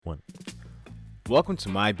One. Welcome to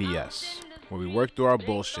My BS, where we work through our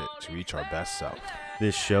bullshit to reach our best self.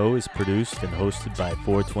 This show is produced and hosted by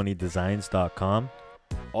 420designs.com.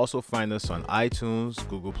 Also find us on iTunes,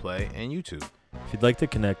 Google Play, and YouTube. If you'd like to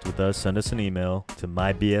connect with us, send us an email to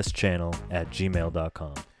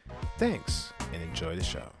mybschannel@gmail.com. Thanks, and enjoy the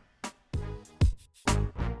show.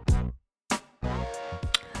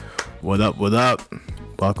 What up, what up?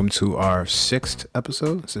 Welcome to our 6th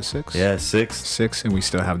episode. Is it 6? Yeah, 6. 6, and we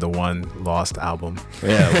still have the one lost album.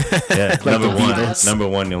 Yeah. Like number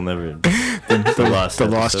one, you'll never... the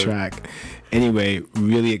lost track. Anyway,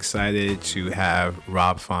 really excited to have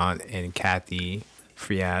Rob Font and Kathy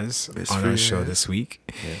FRIAS on our show this week.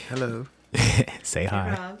 Yeah. Hello. Say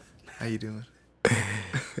hi. Hey, Rob. How you doing?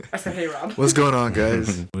 I said, hey, Rob. What's going on,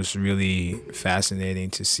 guys? It was really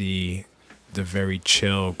fascinating to see the very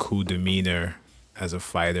chill, cool demeanor as a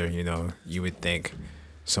fighter. You know, you would think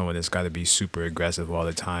someone that's got to be super aggressive all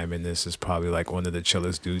the time, and this is probably like one of the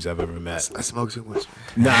chillest dudes I've ever met. I smoke too much.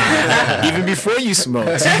 Nah, even before you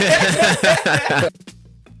smoked.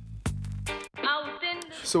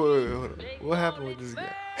 So wait, hold on. What happened with this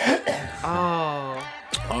guy? Oh.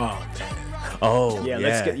 Oh man. Oh,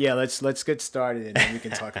 Yeah, let's get started and then we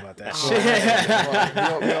can talk about that shit.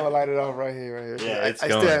 We don't light it off right here. Yeah, it's I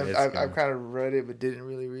going, still it's I've going. kind of read it, but didn't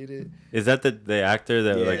really read it. Is that the actor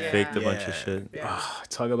that faked a Yeah. bunch of shit?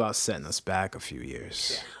 Talk about setting us back a few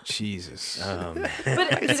years. Jesus.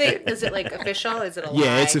 But is it like official? Is it a lie?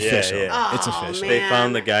 Yeah, it's official. Yeah. Oh, It's official. man. They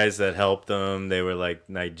found the guys that helped him. They were like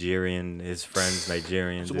Nigerian, his friends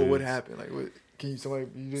Nigerian So dudes. what happened? Like, what? Can you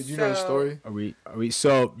you know the So- story? Are we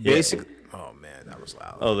so Yeah. basically? Oh man, that was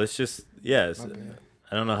loud. Oh, let's just, yes. Okay.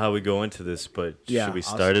 I don't know how we go into this, but Yeah, should we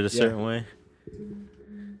I'll- start it a yeah. certain way?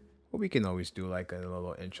 Well, we can always do like a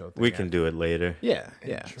little intro thing. We can do it later. Yeah,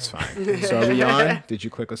 it's fine. So are we on? Did you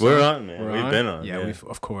click us? We're on, man. We're We've been on. Yeah, Yeah. we've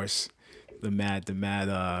of course. The mad.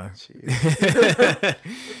 Jeez.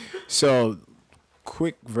 So,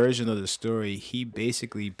 quick version of the story. He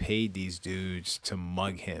basically paid these dudes to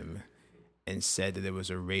mug him, and said that it was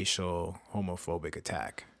a racial homophobic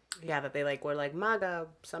attack. Yeah, that they were like MAGA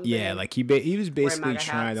something. Yeah, like he was basically MAGA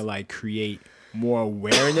trying to hats. like create more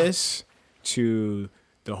awareness to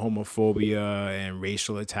the homophobia and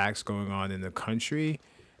racial attacks going on in the country.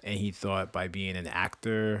 And he thought by being an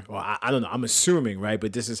actor, well, I don't know, I'm assuming, right?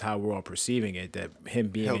 But this is how we're all perceiving it, that him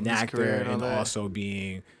being Helped an his actor career and all and that. also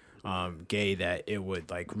being gay, that it would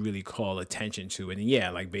like really call attention to. And yeah,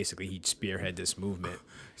 like basically he'd spearhead this movement.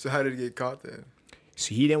 So how did he get caught then?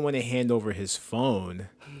 So he didn't want to hand over his phone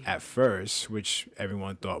at first, which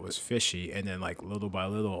everyone thought was fishy. And then like little by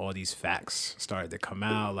little, all these facts started to come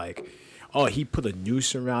out. Like, oh, he put a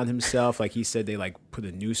noose around himself. Like he said they like put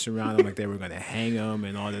a noose around him, like they were going to hang him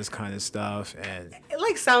and all this kind of stuff. And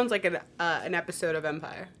It sounds like an episode of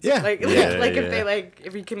Empire. Yeah. Like Yeah, if yeah. they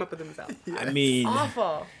if he came up with himself. I mean,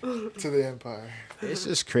 Awful. To the Empire. it's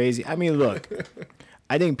just crazy. I mean, look,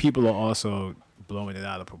 I think people are also blowing it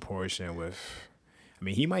out of proportion with, I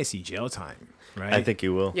mean, he might see jail time, right? I think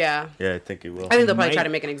you will. Yeah. Yeah, I think you will. I think they'll probably Might try to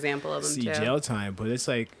make an example of him see too. jail time, but it's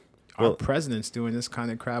like our Well- president's doing this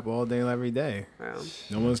kind of crap all day, every day. Wow.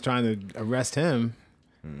 No one's trying to arrest him.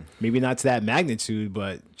 Maybe not to that magnitude,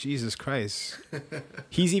 but Jesus Christ.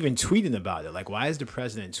 He's even tweeting about it. Like, why is the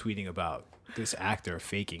president tweeting about this actor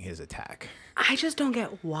faking his attack? I just don't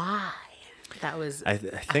get why. That was I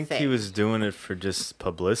think he thing. was doing it for just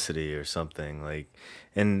publicity or something. Like,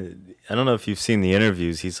 and I don't know if you've seen the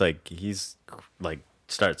interviews. He's like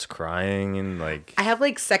starts crying and like. I have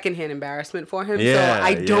secondhand embarrassment for him, Yeah, so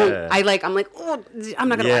I don't. yeah. I'm like, oh, I'm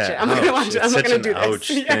not gonna watch it. I'm not gonna watch it. I'm not gonna do this. Ouch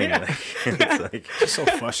thing. Like, it's like It's so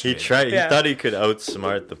he frustrating. tried. Yeah. He thought he could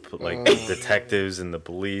outsmart the detectives and the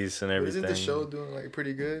police and everything. Isn't the show doing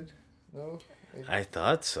pretty good? No. I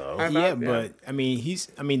thought so. I- Yeah, Yeah. but I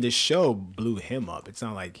mean, the show blew him up. It's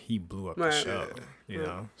not like he blew up the Right. show, you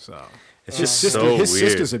know. So It's his just sister, so his weird.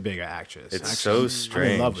 sister's a bigger actress. It's actually. so I'm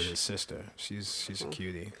in love with strange. his sister. She's a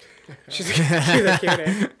cutie. She's a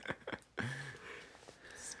cutie.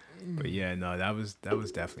 But yeah, no, that was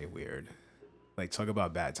definitely weird. Like, talk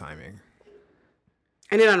about bad timing.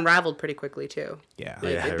 And it unraveled pretty quickly too. Yeah.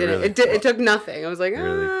 Yeah. It didn't. really It took nothing. I was like,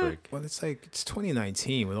 Really quick. Well, it's like it's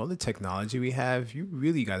 2019 with all the technology we have. You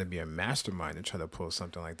really got to be a mastermind to try to pull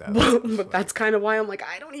something like that. off. But that's kind of why I'm like,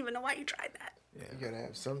 I don't even know why you tried that. You gotta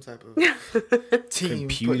have some type of team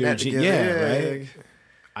Computer putting that gen- together. yeah, right?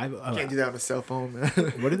 I Can't do that on a cell phone, man.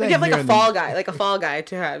 What did I You have hear a on fall guy, like a fall guy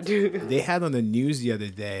to have. They had on the news the other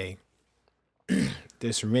day.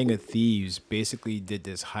 This ring of thieves basically did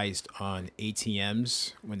this heist on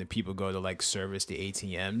ATMs when the people go to service the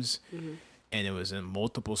ATMs. and it was in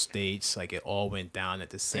multiple states. Like it all went down at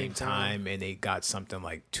the same time, and they got something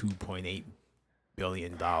like $2.8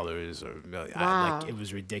 billion or million. Wow. Like it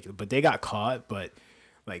was ridiculous. But they got caught. But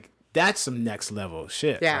like that's some next level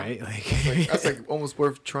shit, Yeah. right? Like That's like almost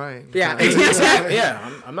worth trying. Yeah.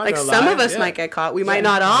 yeah, I'm not Like gonna some lie. of us Yeah. might get caught. We might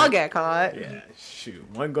not all get caught. Yeah, shoot.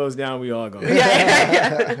 One goes down, we all go.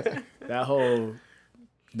 Yeah. That whole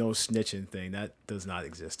no snitching thing that does not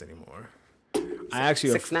exist anymore. I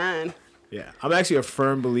actually 6ix9ine. Yeah, I'm actually a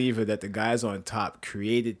firm believer that the guys on top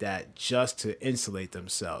created that just to insulate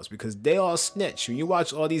themselves because they all snitch. When you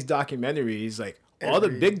watch all these documentaries, like all the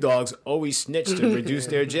big dogs always snitch to reduce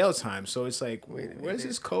their jail time. So it's like, where does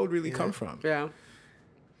this code really come from? Yeah.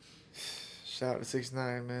 Shout out to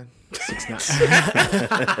 6ix9ine, man.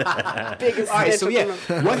 6ix9ine. Biggest All right, so snitch yeah, of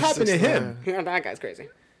them. what happened to him? Yeah, that guy's crazy.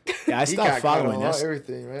 Yeah, I He stopped got caught following on that.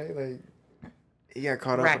 everything, right? Like he got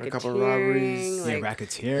caught up in a couple of Racketeering, robberies, Yeah, like-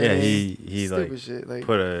 racketeering. Yeah, he stupid like shit, like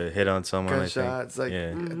put a hit on someone. gunshots, I like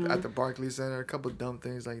think. Yeah. at the Barclays Center, a couple dumb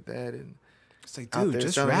things like that, and It's like, out dude, there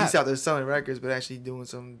just selling, rap. he's out there selling records, but actually doing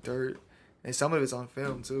some dirt, and some of it's on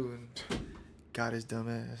film too. And got his dumb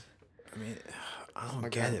ass. I mean, I my don't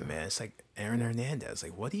get God. it, man. It's like Aaron Hernandez.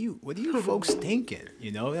 Like, what are you folks thinking?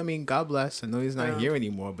 You know, I mean, God bless. I know he's not here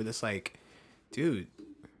anymore, but it's like, dude,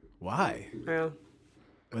 why? Yeah.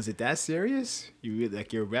 Was it that serious? You really,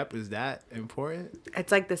 like your rep was that important?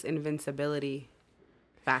 It's like this invincibility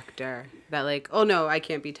factor that like, oh no, I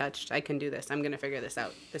can't be touched. I can do this. I'm gonna figure this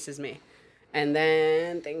out. This is me. And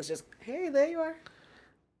then things just, hey, there you are.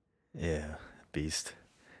 Yeah, beast.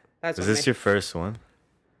 That's Was what this your first one?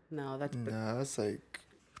 No, that's Nah, that's like,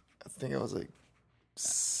 I think I was like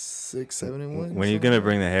 6, 7 and 1. When are you gonna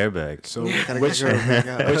bring the hair back? So Gotta which get her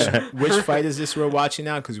back out. which fight is this we're watching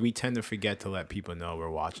now? Because we tend to forget to let people know we're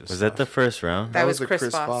watching. Was that the first round? That was the Chris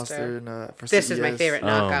Foster. and, for This is my CES. favorite Oh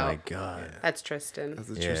knockout. my god. That's Tristan. That's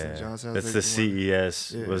the Tristan Yeah, Johnson. that's That's the like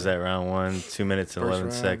CES. Yeah. Was that round 1? 2 minutes and First 11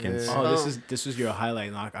 round, seconds. yeah. Oh, Oh. this was your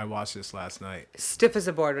highlight knock. I watched this last night. Stiff as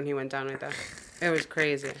a board when he went down like that. It was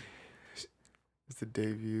crazy. It's the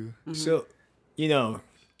debut. So, you know,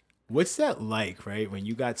 what's that like, right? When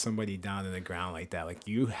you got somebody down in the ground like that, like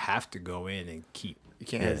you have to go in and keep. You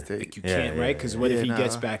can't Yeah. hesitate. Like you Yeah, can't, yeah, right? Because what if Yeah, he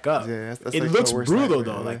gets nah. back up? Yeah, that's It like looks the worst brutal nightmare,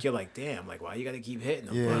 though. yeah. Like you're like, damn, like why you gotta keep hitting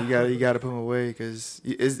him? Yeah, bro? you gotta put him away because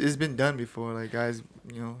it's been done before. Like guys,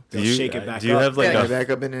 you know, They'll shake it back do you up. have like yeah, a back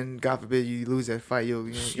up and then God forbid you lose that fight, you're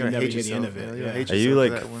gonna never hate hear the end yourself. of it, You're yeah. gonna hate Are you yourself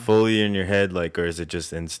like for that one. fully in your head, like, or is it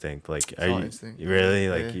just instinct? Like, are all you instinct. really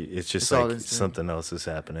like? Yeah. It's just It's all like instinct. something else is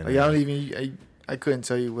happening. Like, I don't even. I couldn't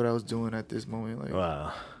tell you what I was doing at this moment. Like,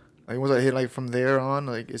 Wow, like once I hit like from there on,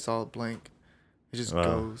 like it's all blank. It just Wow.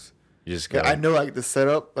 goes. you just go. Yeah, I know like the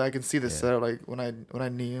setup. Like, I can see the Yeah. setup. Like when I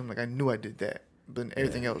knee him, like I knew I did that. But then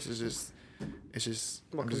everything else is just, it's just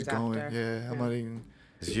What I'm just comes going. after. Yeah, I'm Yeah. not even.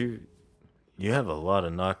 'Cause you have a lot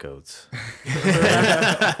of knockouts,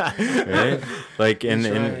 right? Like in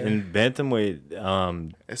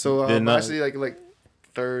bantamweight, So They're I'm not- actually like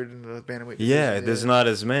third in the bantamweight. yeah, division, there's not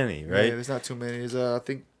as many, Yeah, right? there's not too many. There's I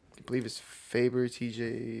believe it's Faber,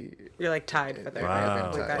 TJ. You're like tied for third. Wow,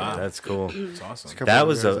 Right? Like that. wow, that's cool. It's awesome. couple That of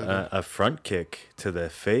was guys like that. a front kick to the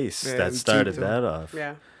face Yeah, that we started keeped him. that off.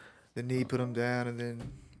 Yeah. The knee put him down, and then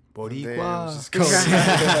Boricua. Damn, it was just going.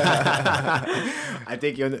 I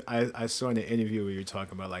think I saw in the interview where you were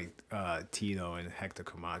talking about like Tito and Hector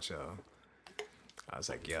Camacho. I was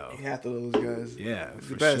like, yo, You have to those guys. yeah, The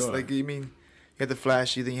for best. sure. Like you mean, you have the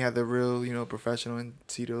flashy, then you have the real, professional in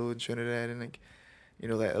Tito and Trinidad, and like,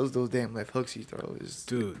 like those damn left hooks he throws is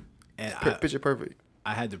Dude, and picture perfect.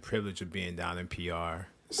 I had the privilege of being down in PR,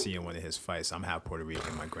 seeing one of his fights. I'm half Puerto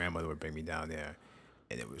Rican. My grandmother would bring me down there.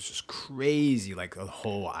 And it was just crazy, like a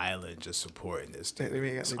whole island just supporting this They, dude. they,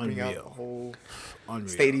 It's bring out the unreal. whole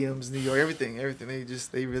Unreal. stadiums, New York, everything.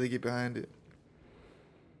 They really get behind it.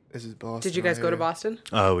 This is Boston. Did you guys right go to here. Boston?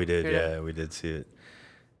 Oh, we did. Yeah. Yeah, we did see it.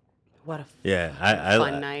 What a Yeah, I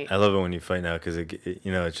Fun night. I love it when you fight now because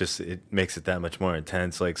it makes it that much more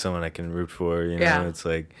intense. Like someone I can root for. Yeah. It's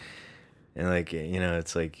like, and like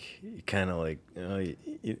it's like you kind of like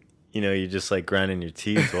you're just like grinding your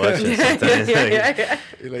teeth watching sometimes. Like,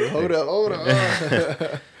 You're like, hold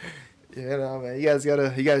up. Yeah, no, man.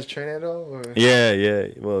 You guys train at all? Or? yeah.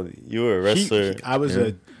 Well, you were a wrestler. I was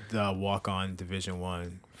yeah. the walk-on Division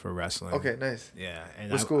 1 for wrestling. Okay, nice. Yeah.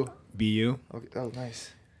 And What school? BU. Okay, oh,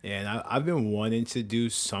 nice. Yeah, and I've been wanting to do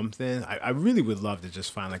something. I really would love to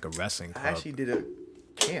just find like a wrestling club. I actually did a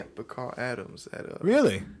camp with Carl Adams at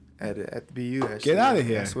Really? at the BU. Actually, outta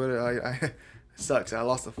here. I swear, I it sucks. I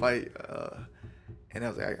lost a fight, and I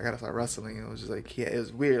was like, I gotta start wrestling. And it was just like, it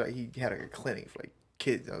was weird. Like he had like a clinic for like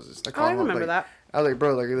kids. I was just like, Oh, I remember that. I was like,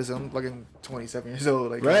 bro, like, listen, I'm fucking 27 years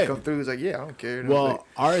old. Like, Right. I come through, he's like, yeah, I don't care. And I was Well, like,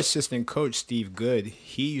 our assistant coach, Steve Good,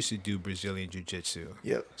 he used to do Brazilian Jiu-Jitsu.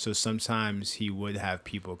 yep. So sometimes he would have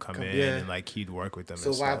people come in yeah. and like he'd work with them.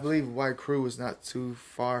 So and I stuff. believe White Crew was not too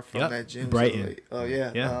far from Yep. that gym. Brighton. So like, oh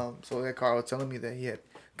yeah. Yeah. So that Carl was telling me that he had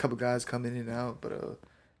a couple guys come in and out, but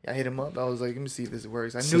I hit him up. I was like, let me see if this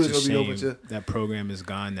works. I Such knew a it was gonna be a shame bunch of that program is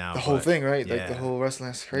gone now. the whole but thing, right? Like yeah. the whole wrestling.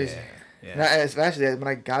 That's crazy. Yeah. And Yeah. especially when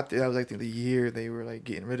I got there, that was like the year they were like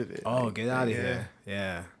getting rid of it. Oh, Like, get out of yeah. here.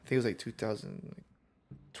 Yeah. I think it was like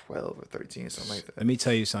 2012 or 13 or something like that. Let me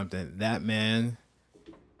tell you something. That man,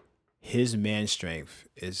 his man strength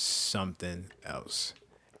is something else.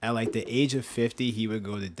 At like the age of 50, he would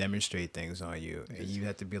go to demonstrate things on you, and you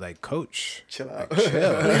have to be like, Coach, Chill out.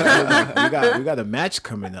 chill. we got a match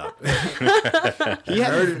coming up. he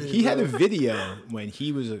had a video when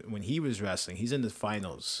he was wrestling. He's in the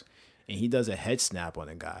finals, and he does a head snap on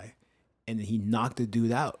a guy, and then he knocked the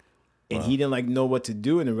dude out. And he didn't like know what to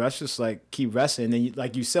do, and the rest just like keep wrestling. And then,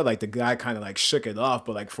 like you said, like the guy kind of like shook it off,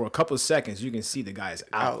 but like for a couple of seconds, you can see the guy's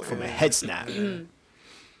out from a head snap.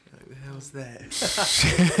 What the hell's that?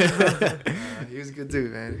 He was a good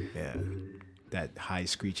dude, man. Yeah, that high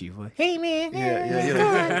screechy voice. Hey man,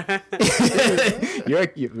 Yeah,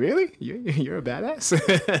 you're really you're a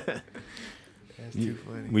badass. That's too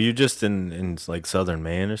funny. Were you just in like Southern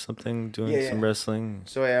Maine or something doing Yeah, some yeah. wrestling?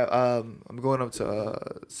 So yeah, I'm going up to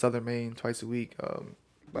Southern Maine twice a week.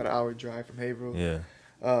 About an hour drive from Haverhill.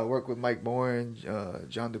 Yeah. Work with Mike Bourne,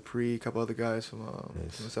 John Dupree, a couple other guys from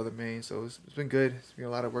Southern Maine. So it's been good. It's been a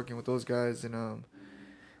lot of working with those guys, and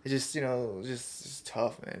it's just it's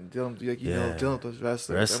tough, man. Dealing with those wrestlers.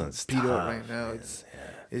 Wrestling's I'm beat tough, up right now. man.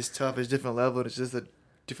 It's tough. It's different level. It's just a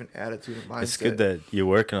different attitude and mindset. It's good that you're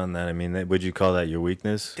working on that. I mean, would you call that your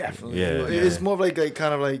weakness? Definitely. Yeah. It's more of like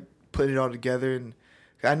kind of like putting it all together, and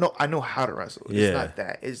I know how to wrestle. Yeah. It's not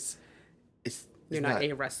that. It's You're not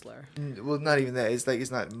a wrestler. well, not even that. It's like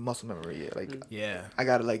it's not muscle memory yet. Like Yeah, I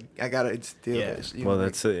gotta instill Yeah. that. You Well, know,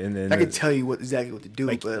 that's it. And I can tell you exactly what to do,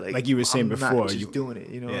 Like- but like you were saying I'm before, not just you- doing it.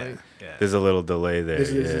 You know, yeah, like, yeah. there's a little delay there.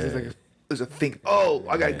 there's a think. Oh,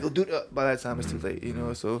 I gotta go do that. By that time, it's too late. You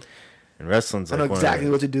know, so And wrestling's I like know one exactly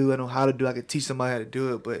of what to do. I know how to do. I can teach somebody how to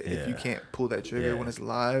do it. But if you Yeah. can't pull that trigger Yeah. when it's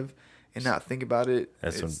live and not think about it,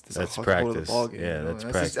 That's it's, when- it's that's a whole other practice. ballgame, Yeah, you know?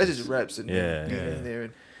 that's That's just reps and Yeah, being yeah. in there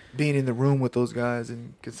and being in the room with those guys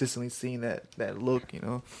and consistently seeing that look. You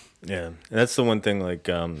know. Yeah, and that's the one thing. Like,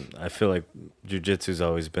 I feel like jujitsu's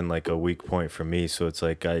always been like a weak point for me. So it's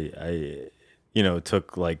like I it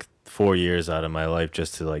took like 4 years out of my life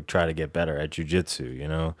just to like try to get better at jujitsu. You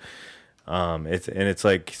know, it's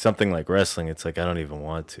like something like wrestling. It's like I don't even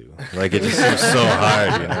want to. Like it just seems so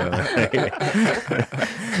hard. You know.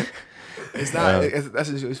 It's not.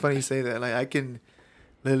 It's funny you say that. Like I can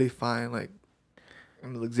literally find like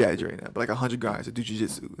I'm exaggerating that, but like 100 guys that do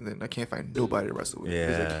jiu-jitsu, and then I can't find nobody to wrestle with.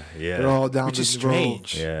 It's like, Yeah. they're all down Which the is road.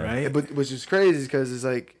 strange, Yeah. right? But which is crazy because it's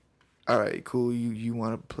like, all right, cool, you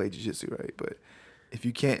want to play jiu-jitsu, right? But if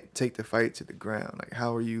you can't take the fight to the ground, like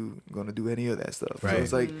how are you going to do any of that stuff? Right. So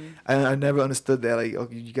it's like I never understood that. Like,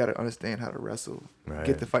 okay, you got to understand how to wrestle, Right.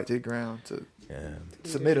 get the fight to the ground to Yeah.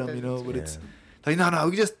 submit them, you know. But Yeah. it's like no,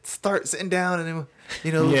 we just start sitting down and then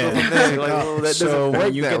Yeah. go from there. Like, oh, that so doesn't work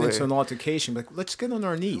when you that get way. into an altercation, like let's get on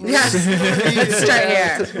our knees. Yes. Let's start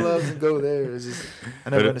here. Touch gloves and go there. It's just I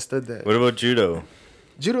never What- understood that. What about judo?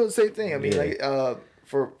 Judo, the same thing. I mean, Yeah. like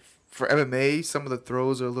for MMA, some of the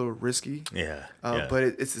throws are a little risky. Yeah. But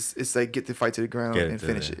it's like get the fight to the ground Get it and to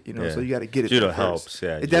finish the- it. You know, yeah. so you got to get it. Judo there first. helps,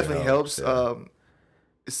 yeah, it judo definitely helps. helps, yeah.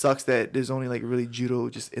 It sucks that there's only like really judo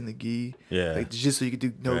just in the gi. Yeah. Like jiu-jitsu, you could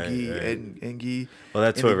do no Right, gi right. and gi. Well,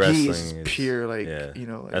 that's and what the gi wrestling is. pure, like Yeah.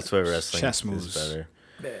 like, That's why wrestling chess is moves. better.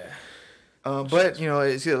 But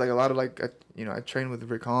it's like a lot of like I trained with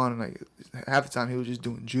Rick Hahn, and like half the time he was just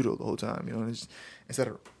doing judo the whole time. You know, and instead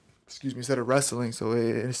of wrestling. So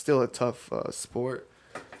it's still a tough sport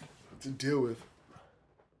to deal with.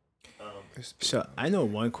 So I know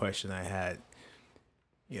one question I had.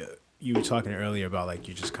 You were talking earlier about like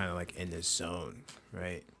you're just kind of like in this zone,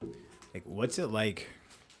 right? Like, what's it like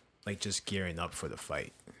just gearing up for the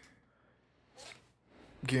fight?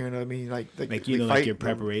 Gearing, I mean, like Like fight, like your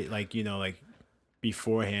preparation, like like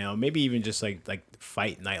beforehand, or maybe even just like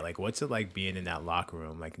fight night. Like, what's it like being in that locker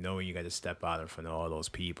room, like knowing you got to step out in front of all those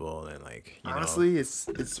people and like you know? Honestly, it's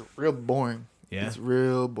real boring. Yeah? It's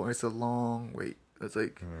real boring. It's a long wait. It's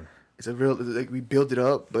like it's like we build it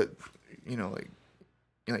up, but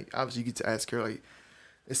like obviously you get to ask her like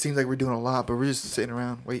it seems like we're doing a lot, but we're just sitting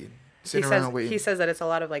around waiting, waiting. He says that it's a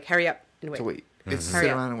lot of like hurry up and wait. to wait. It's Hurry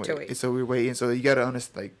sit up around and to wait. wait. And so we're waiting. So you gotta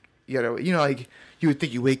understand, like like you would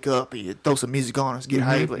think you wake up and you throw some music on and get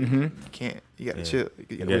hype. Like you can't. You gotta chill.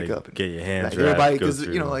 You gotta wake up and get your hands like, right. Everybody, because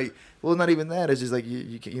like, well, not even that. It's just like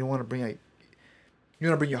you don't want to bring like. You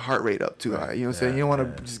want to bring your heart rate up too high. You know what I'm saying? You don't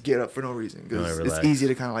want to just get up for no reason because it's easy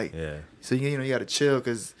to kind of like. Yeah. So you got to chill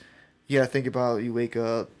because you got to think about you wake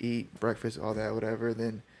up, eat breakfast, all that, whatever.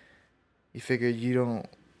 Then you figure you don't.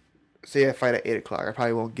 Say I fight at 8 o'clock, I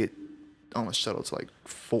probably won't get on a shuttle till like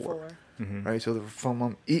 4. Right? So from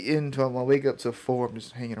I'm eating till I wake up to 4, I'm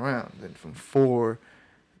just hanging around. Then from 4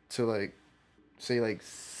 to like say like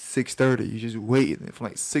 6:30, you just wait. And from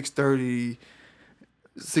like 6:30,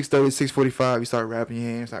 6:45, you start wrapping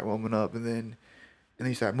your hands, start warming up, and then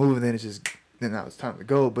you start moving. Then now it's time to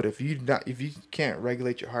go. But if you can't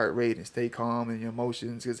regulate your heart rate and stay calm and your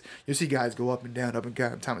emotions, because you see guys go up and down,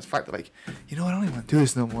 time is fight. They're like, I don't even want to do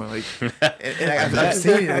this no more. Like, and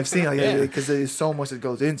I've seen like because there's so much that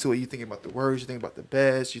goes into it. You thinking about the words, you thinking about the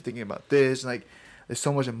best, you thinking about this, and like there's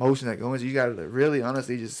so much emotion that goes. You gotta really,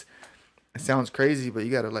 honestly, just. It sounds crazy, but you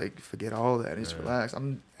gotta like forget all that and just relax.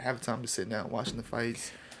 I'm half the time just sitting down watching the fights.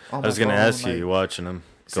 I was gonna ask you, you're watching them.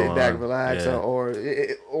 Sit back, relax, or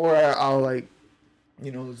I'll like,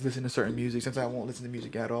 listen to certain music. Sometimes I won't listen to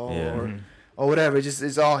music at all, or whatever.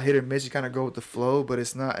 It's all hit or miss. You kind of go with the flow, but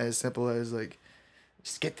it's not as simple as like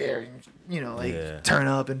just get there and turn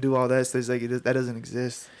up and do all that. So it's like that doesn't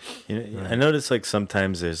exist. I notice like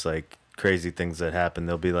sometimes there's like crazy things that happen.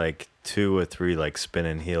 There'll be like 2 or 3 like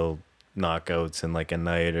spinning heel knockouts in like a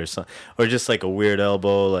night or something, or just like a weird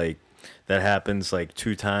elbow like that happens like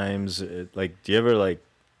 2 times. Like, do you ever like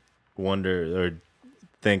wonder or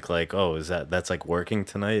think like, oh, that's like working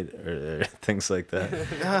tonight or things like that?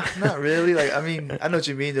 Not really. Like, I mean, I know what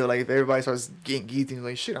you mean though. Like, if everybody starts getting geeky,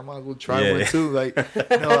 like, shit, I might as well try one too. Like,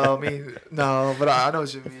 no, I mean, no, but I know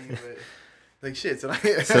what you mean. But like, shit, so like,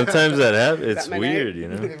 sometimes that happens. It's weird,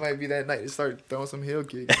 It might be that night to start throwing some heel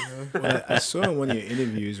kicks. Well, I saw in one of your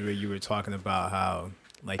interviews where you were talking about how,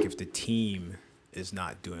 like, if the team is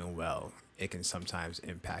not doing well, it can sometimes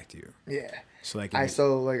impact you. Yeah. So like,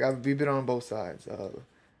 we've been on both sides.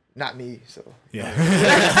 Not me, so yeah.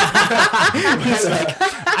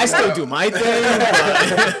 I still do my thing,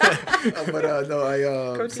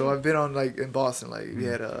 but so I've been on like in Boston. Like we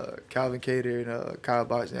had Calvin Cater and Kyle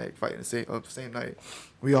Bochniak fighting the same night.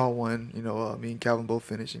 We all won. Me and Calvin both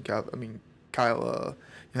finished, and Kyle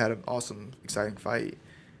had an awesome, exciting fight.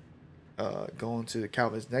 Going to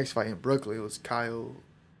Calvin's next fight in Brooklyn, it was Kyle,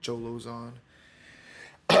 Joe Lozon,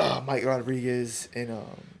 Mike Rodriguez, and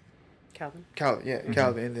Calvin,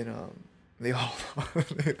 Calvin, and then they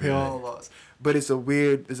all lost. But it's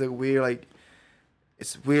weird like,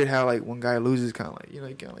 it's weird how like one guy loses, kind of like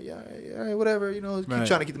all right, whatever, keep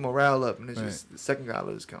trying to get the morale up, and it's just the second guy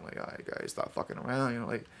loses, kind of like, all right, guys, stop fucking around,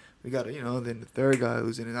 like we gotta, then the third guy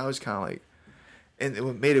losing, and I was kind of like, and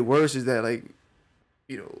what made it worse is that like,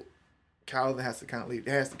 Calvin has to kind of leave.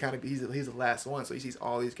 It has to kind of be he's the last one, so he sees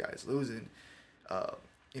all these guys losing.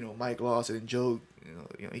 Mike lost it, and Joe,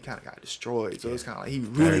 he kind of got destroyed. So it was kind of like he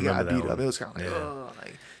really got beat up. It was kind of like,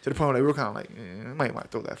 like to the point where we were kind of like, I might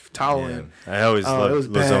throw that towel in. I always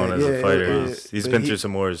loved Lozon as a fighter. He's been through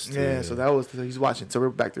some wars too. Yeah, so that was he's watching. So we're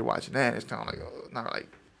back there watching that. And it's kind of like not like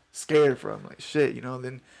scared for him, like shit,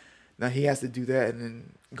 Then now he has to do that and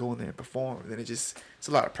then go in there and perform. Then it's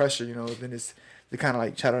a lot of pressure, Then it's they kind of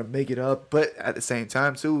like try to make it up, but at the same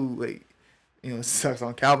time too, like it sucks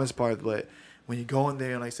on Calvin's part, but when you go in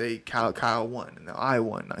there and like say Kyle won and now I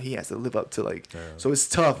won, now he has to live up to like, so it's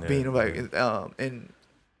tough being like, and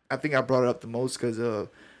I think I brought it up the most because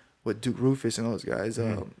with Duke Rufus and those guys,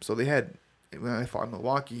 so they had, when I fought in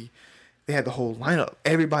Milwaukee, they had the whole lineup.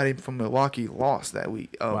 Everybody from Milwaukee lost that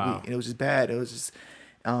week. And it was just bad. It was just,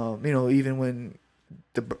 even when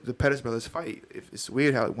the Pettis brothers fight, it's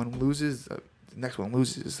weird how one loses, the next one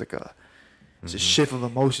loses. It's like it's a shift of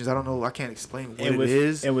emotions. I don't know. I can't explain what it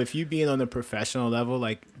is. And with you being on the professional level,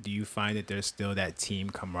 like, do you find that there's still that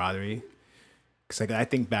team camaraderie? Because like I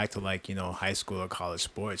think back to like high school or college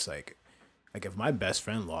sports, like if my best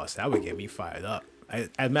friend lost, that would get me fired up. As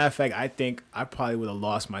a matter of fact, I think I probably would have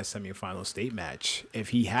lost my semifinal state match if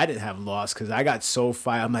he hadn't have lost, because I got so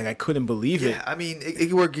fired. I'm like, I couldn't believe it. Yeah, I mean, it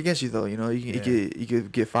could work against you though. You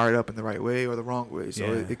could get fired up in the right way or the wrong way. So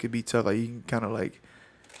it could be tough. Like you can kind of like.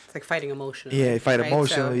 It's like fighting emotionally. Yeah, fight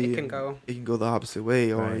emotionally. So it can go the opposite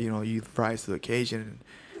way, or you rise to the occasion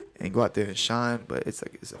and go out there and shine. But it's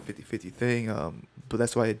like it's a 50-50 thing. But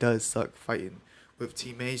that's why it does suck fighting with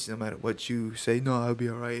teammates. No matter what you say, no, I'll be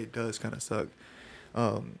all right. It does kind of suck.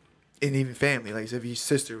 And even family, like if your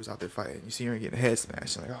sister was out there fighting, you see her getting a head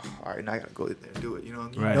smashed, you're like, oh, all right, now I gotta go in there and do it.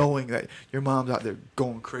 Knowing that your mom's out there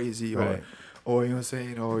going crazy, or you know what I'm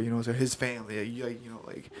saying, or so his family.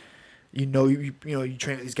 You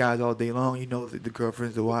train these guys all day long. You know the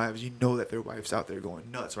girlfriends, the wives. You know that their wives out there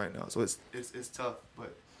going nuts right now. So it's tough,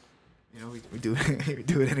 but we do we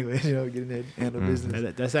do it anyway. Get in there and handle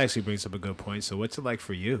business. That actually brings up a good point. So what's it like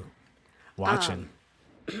for you watching?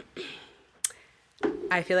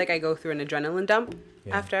 I feel like I go through an adrenaline dump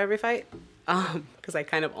after every fight, because I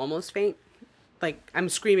kind of almost faint. Like, I'm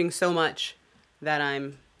screaming so much that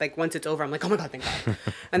I'm like, once it's over, I'm like, oh my God, thank God.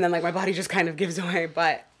 And then like my body just kind of gives away.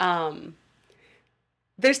 But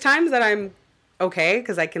there's times that I'm okay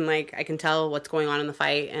because I can tell what's going on in the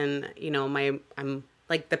fight, and I'm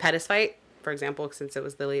like the Pettis fight, for example, since it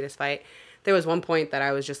was the latest fight. There was one point that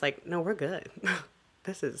I was just like, no, we're good.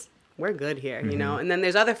 We're good here, And then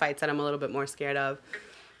there's other fights that I'm a little bit more scared of.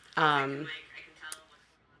 And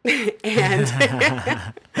and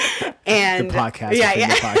the podcast, the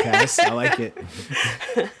podcast. I like it.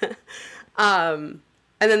 And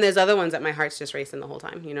then there's other ones that my heart's just racing the whole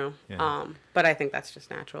time, Yeah. But I think that's just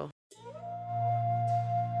natural.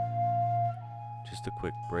 Just a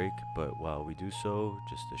quick break, but while we do so,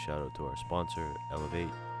 just a shout out to our sponsor, Elevate.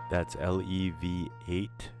 That's lev8.us.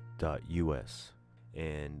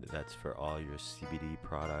 And that's for all your CBD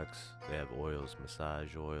products. They have oils,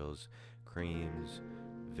 massage oils, creams,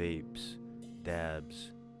 vapes,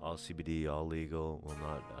 dabs, all CBD, all legal. Will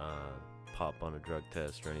not pop on a drug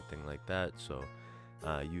test or anything like that. So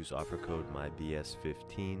use offer code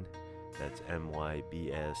MYBS15. That's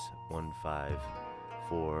MYBS15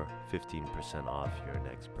 for 15% off your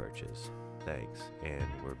next purchase. Thanks, and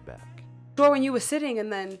we're back. Sure, when you were sitting,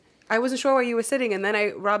 and then I wasn't sure where you were sitting, and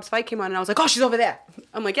then Rob's fight came on, and I was like, oh, she's over there.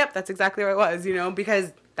 I'm like, yep, that's exactly where it was,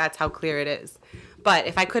 because that's how clear it is. But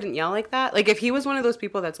if I couldn't yell like that, like if he was one of those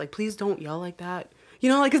people that's like, please don't yell like that,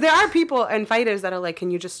 because there are people and fighters that are like, can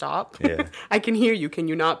you just stop? Yeah. I can hear you. Can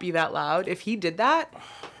you not be that loud? If he did that,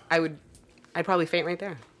 I'd probably faint right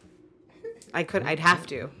there. I'd have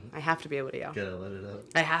to. I have to be able to yell. Gotta let it out.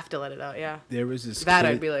 I have to let it out, yeah. There was this That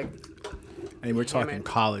kid, I'd be like, and we're talking it.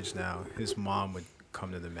 college now. His mom would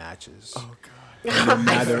come to the matches. Oh God. No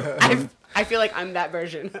matter, I feel like I'm that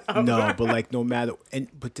version. no, but like no matter,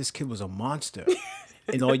 but this kid was a monster,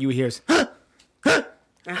 and all you hear is,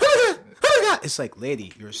 it's like,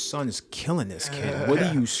 lady, your son is killing this kid. What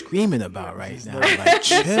are you screaming about right now? Like,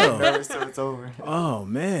 chill. Nervous till it's over. Oh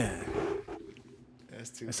man. That's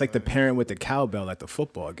too It's like the parent with the cowbell at the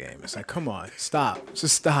football game. It's like, come on, stop.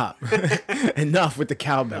 Just stop. Enough with the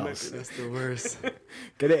cowbells. That's the worst.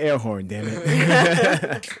 Get an air horn, damn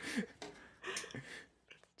it.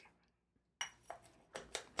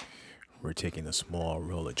 We're taking a small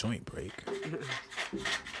roll of joint break.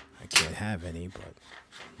 I can't have any, but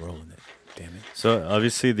rolling it. Damn it. So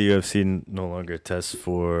obviously the UFC no longer tests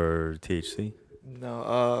for THC.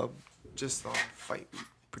 No, just on fight week.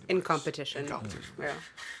 Pretty In much. competition. In competition. Yeah.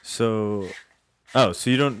 So you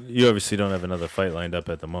obviously don't have another fight lined up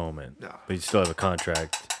at the moment. No. But you still have a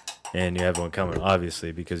contract, and you have one coming,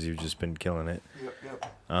 obviously, because you've just been killing it. Yep.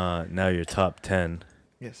 Now you're top 10.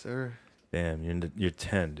 Yes, sir. Damn, you're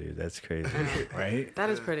 10, dude. That's crazy. Right? That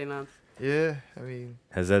is pretty nuts. Yeah, I mean,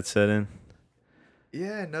 Has that set in?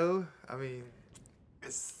 yeah, no, I mean,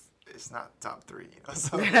 it's not top 3,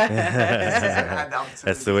 So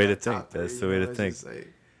That's the way to think. That's the way to think.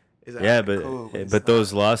 Yeah, but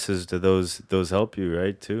those losses, do those help you,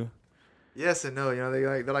 right, too? Yes and no.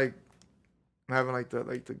 They're like having like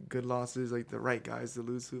the good losses, like the right guys to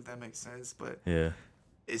lose to, if that makes sense. But Yeah.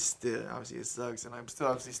 it's still, obviously it sucks, and I'm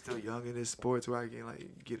still young in this sport where I can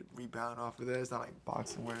get a rebound off of that. It's not like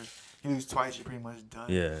boxing where you lose twice, you're pretty much done.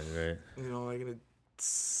 Yeah, right. And it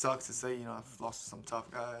sucks to say, I've lost to some tough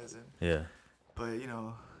guys, Yeah. but I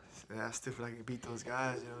still feel like I can beat those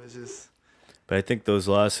guys. It's just. But I think those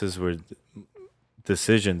losses were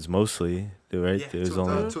decisions mostly, right? Yeah, It was two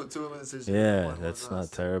only. of them decisions. Yeah, One that's was not us.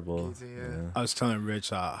 terrible. Yeah. I was telling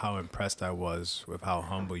Rich how impressed I was with how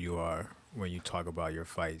humble you are when you talk about your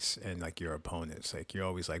fights and like your opponents. Like you're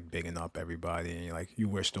always like bigging up everybody, and you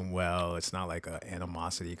wish them well. It's not like a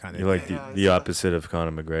animosity kind of. You're like Yeah, the opposite of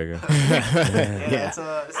Conor McGregor. Yeah, it's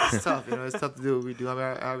tough. It's tough to do what we do. I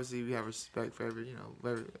mean, obviously we have respect for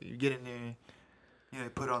wherever you get in there, they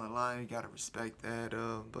put it on the line. You gotta respect that.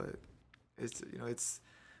 But it's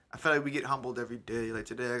I feel like we get humbled every day. Like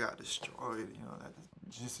today, I got destroyed.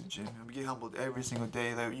 That's just a gym. We get humbled every single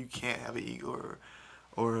day. Like you can't have an ego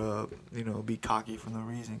or be cocky for no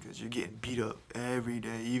reason, because you're getting beat up every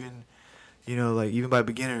day. Even even by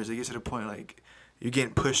beginners, it gets to the point like you're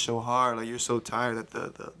getting pushed so hard, like you're so tired that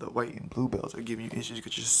the white and blue belts are giving you issues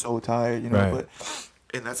because you're so tired. Right.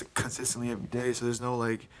 And that's consistently every day. So there's no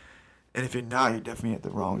And if you're not, you're definitely at the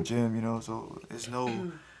wrong gym, you know. So there's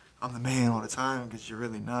no, I'm the man all the time, because you're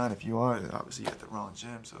really not. If you are, then obviously you're at the wrong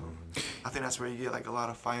gym. So I think that's where you get like a lot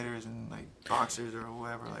of fighters and like boxers or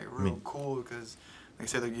whoever, like real cool, because like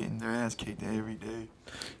I said, they're getting their ass kicked every day.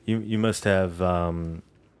 You must have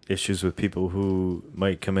issues with people who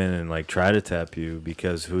might come in and like try to tap you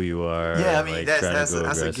because who you are. Yeah, I mean like, that's a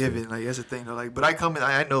aggressive. given. Like that's the thing though. Like, but I come in,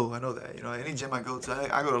 I know that. You know, any gym I go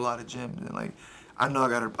to, I go to a lot of gyms, and like I know I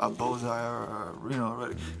got a bullseye or you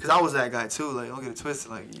know, because I was that guy too. Like, don't get it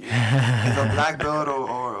twisted. Like, if a black belt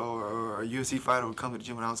or a UFC fighter would come to the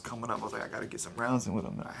gym when I was coming up, I was like, I gotta get some rounds in with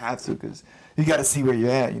them. And I have to, because you gotta see where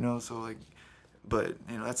you're at. You know, so like, but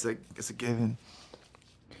you know, that's like it's a given.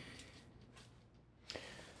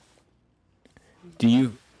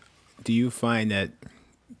 Do you find that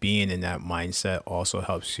being in that mindset also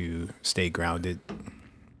helps you stay grounded?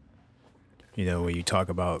 You know, when you talk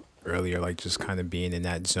about earlier, like just kind of being in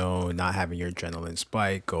that zone, not having your adrenaline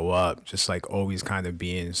spike, go up, just like always kind of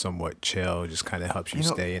being somewhat chill, just kind of helps you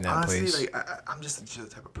stay in that honestly, place. Like, I'm just a chill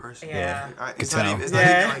type of person. Yeah. Like, it's not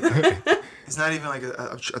even like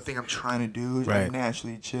a thing I'm trying to do. Right. I'm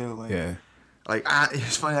naturally chill. Like, Yeah. Like,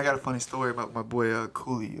 it's funny, I got a funny story about my boy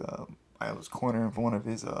Cooley. I was cornering for one of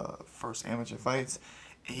his first amateur fights,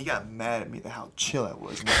 and he got mad at me at how chill I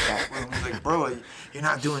was in the back room. He's like, bro, like, you're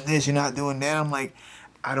not doing this, you're not doing that. I'm like,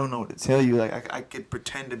 I don't know what to tell you. Like, I could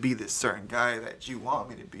pretend to be this certain guy that you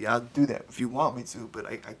want me to be. I'll do that if you want me to, but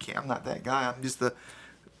I can't. I'm not that guy. I'm just the,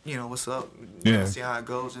 you know, what's up? You know, see how it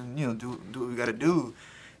goes, and, you know, do what we got to do.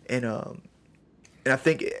 And I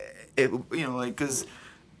think it you know, like, because,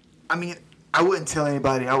 I mean, I wouldn't tell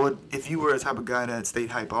anybody. I would, if you were the type of guy that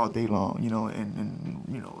stayed hype all day long, you know, and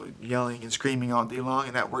you know, yelling and screaming all day long,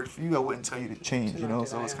 and that worked for you, I wouldn't tell you to change, you know.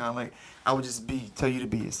 So it's kind of like I would just tell you to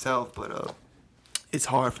be yourself. But it's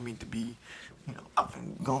hard for me to be, you know, up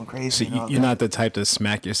and going crazy. So you're not the type to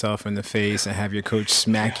smack yourself in the face and have your coach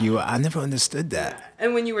smack you. I never understood that.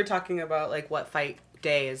 And when you were talking about like what fight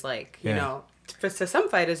day is like, you know, to some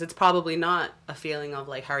fighters, it's probably not a feeling of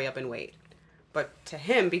like hurry up and wait. But to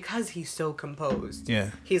him, because he's so composed,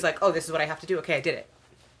 he's like, oh, this is what I have to do. Okay, I did it.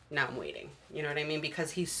 Now I'm waiting. You know what I mean?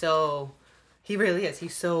 Because he really is.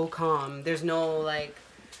 He's so calm. There's no, like,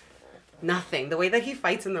 nothing. The way that he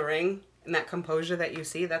fights in the ring and that composure that you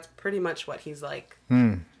see, that's pretty much what he's like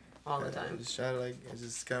all the time. Just try to, like, it's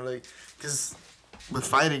just kind of like, because with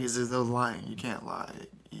fighting, there's no lying. You can't lie.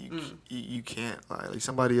 You can't lie. Like,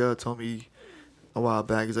 somebody told me a while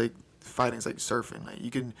back, it's like, fighting is like surfing. Like,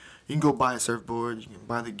 you can go buy a surfboard, you can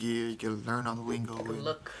buy the gear, you can learn on the lingo, and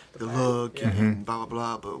look, and blah blah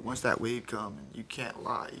blah. But once that wave comes, you can't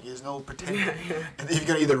lie. There's no pretending. And you're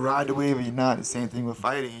gonna either ride the wave or you're not. The same thing with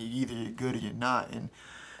fighting. Either you're good or you're not. And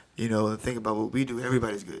you know, the thing about what we do,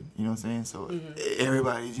 everybody's good. You know what I'm saying? So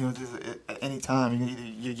everybody's, you know, just at any time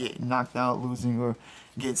you're getting knocked out, losing, or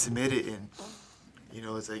getting submitted, and you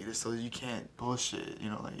know, it's like, so you can't bullshit, you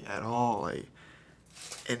know, like, at all, like.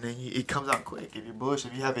 And then it comes out quick. If you're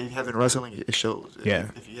bullshit, if you haven't wrestling, it shows.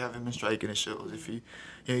 If you haven't been striking, it shows. If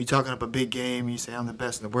you're talking up a big game, you say I'm the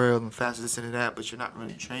best in the world, I'm the fastest and that, but you're not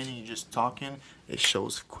really training, you're just talking, it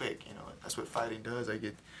shows quick. You know, that's what fighting does. Like,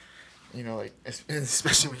 it, you know, like,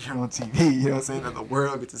 especially when you're on TV, you know what I'm saying, that the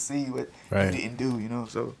world gets to see what you didn't do, you know.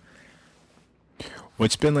 So,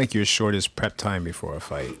 what's been like your shortest prep time before a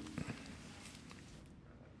fight?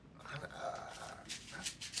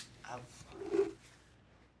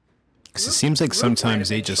 Because it seems like sometimes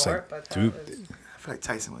they just like through. I feel like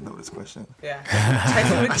Tyson would know this question. Yeah,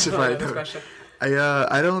 Tyson I should probably know this know. question.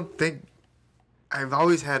 I don't think. I've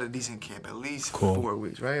always had a decent camp, at least 4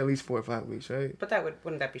 weeks, right? At least 4 or 5 weeks, right? But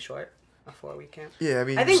wouldn't that be short? A 4-week camp? Yeah, I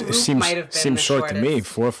mean, I think it might have been seems the short to me.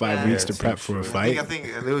 shortest. 4 or 5 weeks to prep for a fight. I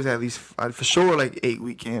think there was at least for sure like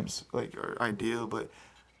 8-week camps like are ideal, but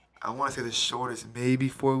I want to say the shortest maybe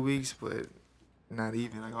 4 weeks, but not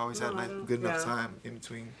even. Like, I always had like good enough time in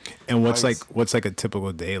between. And what's fights. like a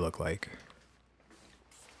typical day look like?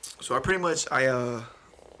 So I pretty much I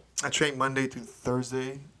train Monday through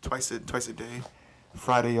Thursday, twice a day.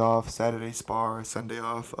 Friday off, Saturday spar, Sunday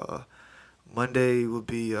off. Monday will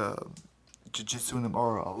be jiu-jitsu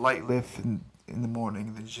or a light lift in the morning,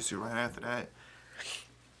 and then jiu-jitsu right after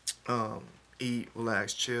that. Eat,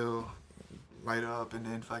 relax, chill, light up, and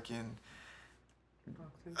then fucking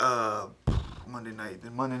Monday night.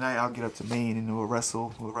 Then Monday night I'll get up to Maine and we'll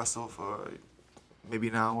wrestle. We'll wrestle for maybe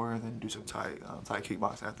an hour, and then do some Thai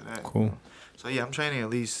kickboxing after that. Cool. So yeah, I'm training at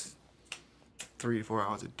least 3 to 4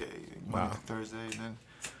 hours a day, Monday to Thursday, and then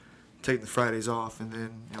take the Fridays off, and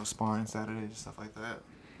then, you know, sparring Saturdays and stuff like that.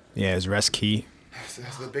 Yeah, is rest key?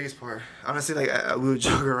 That's the biggest part. Honestly, like we would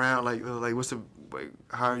joke around, like what's the like,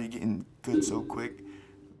 how are you getting good so quick?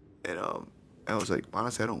 And I was like,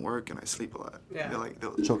 honestly, I don't work and I sleep a lot. Yeah.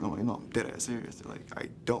 They'll joke. I'm like, no, I'm dead ass serious. They're like, I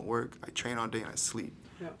don't work, I train all day and I sleep.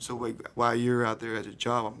 Yeah. So like while you're out there at your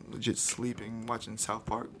job, I'm legit sleeping, watching South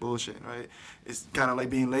Park bullshit, right? It's kind of like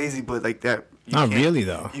being lazy, but like that. Not really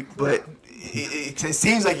though. But it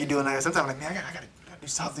seems like you're doing that. Sometimes I'm like, man, I gotta do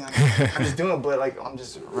something. I'm just doing it, but like I'm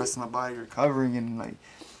just resting my body, recovering, and like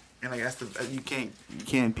that's the you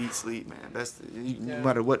can't beat sleep, man. That's no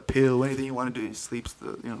matter what pill, anything you want to do, sleep's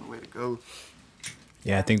the the way to go.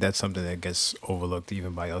 Yeah, I think that's something that gets overlooked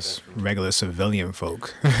even by us regular civilian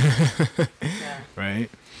folk. Right?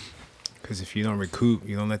 Because if you don't recoup,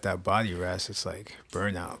 you don't let that body rest, it's like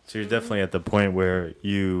burnout. So you're definitely at the point where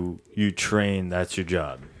you train. That's your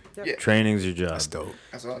job. Yeah. Training's your job. That's dope.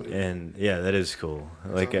 That's all I do. And yeah, that is cool.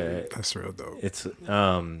 Like That's real dope. it's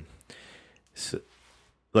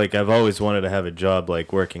like I've always wanted to have a job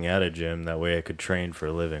like working at a gym. That way I could train for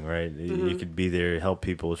a living, right? Mm-hmm. You could be there, help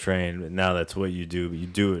people train. And now that's what you do. But you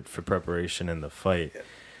do it for preparation in the fight.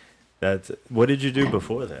 What did you do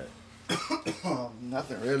before that?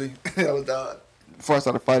 Nothing really. I was before I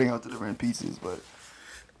started fighting, I was delivering pizzas, but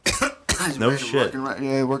No shit.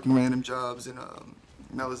 Working random jobs, and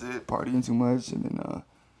that was it. Partying too much, and then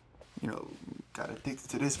got addicted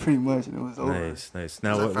to this pretty much, and it was over. Nice.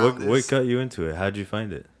 Now, what got you into it? How'd you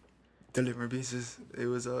find it? Delivering pizzas. It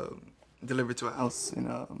was delivered to a house in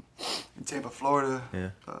Tampa, Florida. Yeah.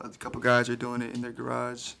 A couple guys are doing it in their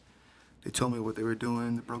garage. They told me what they were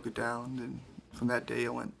doing. They broke it down, and from that day,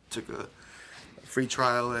 I took a free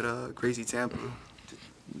trial at Crazy Tampa. Did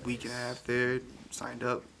a week and a half there. Signed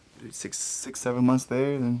up. Did 7 months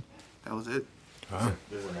there, and that was it. Wow.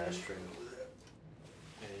 There's an ashtray over there.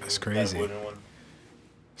 That's crazy.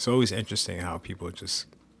 It's always interesting how people just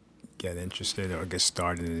get interested or get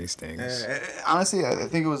started in these things. Honestly, I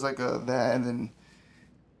think it was like that, and then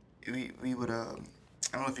we would I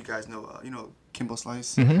don't know if you guys know Kimbo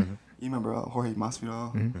Slice. Mm-hmm. You remember Jorge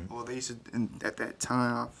Masvidal? Mm-hmm. Well, they used to, at that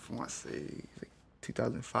time, I want to say like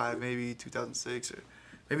 2005, maybe 2006, or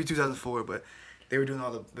maybe 2004, but they were doing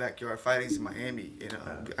all the backyard fightings in Miami.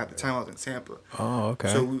 At the time I was in Tampa. Oh,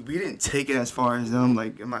 okay. So we didn't take it as far as them.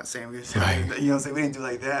 Like, I'm not saying we didn't, Right. what I'm saying? We didn't do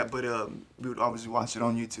like that, but we would always watch it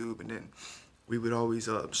on YouTube, and then we would always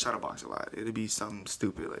shadowbox a lot. It'd be something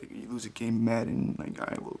stupid, like you lose a game mad and like, all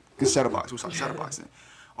right, well, get shadowbox. We'll start shadowboxing.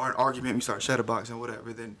 Or an argument, we start shadowboxing,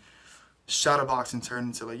 whatever. Then shadowboxing turned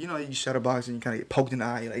into like, you shadowbox and you kind of get poked in the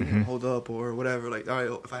eye, like, hold up or whatever. Like, all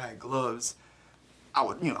right, if I had gloves, I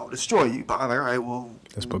would destroy you. But I'm like, all right, well,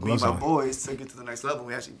 Let's put me and gloves my on. boys took it to the next level.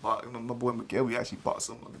 We actually bought, my boy Miguel, we actually bought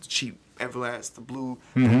some of the cheap Everlast, the blue,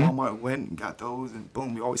 Walmart, went and got those, and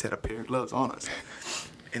boom, we always had a pair of gloves on us.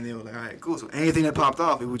 And they were like, all right, cool. So anything that popped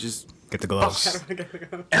off, it would just Get the gloves.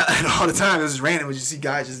 and all the time, it was just random. We just see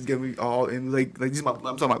guys just get me all and like these. I'm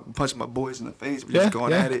talking about punching my boys in the face. We're just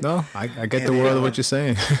going at it. No, I get And the then, world of what you're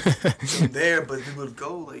saying. From there, but we would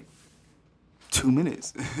go like 2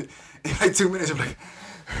 minutes. In like 2 minutes, I'm like,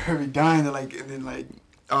 we dying. And then like,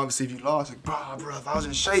 obviously, if you lost, like, bro, if I was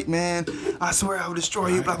in shape, man, I swear I would destroy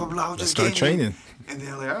you. Blah blah blah. I was Let's just start training. And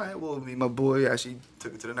then like, all right, well, me and my boy actually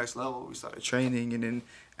took it to the next level. We started training, and then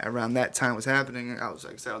around that time was happening, I was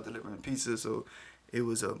like, started delivering pizza. So it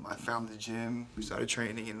was I found the gym. We started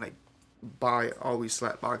training and like always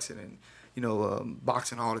slap boxing and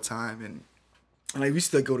boxing all the time and like we used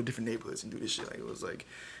to like, go to different neighborhoods and do this shit. Like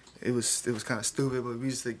it was kind of stupid, but we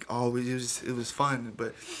just like always it was fun.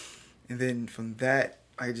 But and then from that,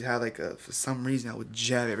 I just had like for some reason I would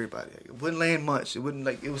jab everybody. Like, it wouldn't land much. It wouldn't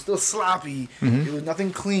like it was still sloppy. Mm-hmm. It was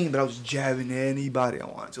nothing clean, but I was jabbing anybody I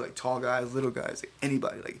wanted to, like tall guys, little guys, like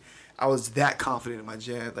anybody. Like I was that confident in my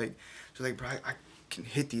jab. Like so like bro, I can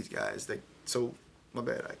hit these guys. Like so, my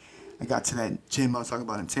bad. I got to that gym I was talking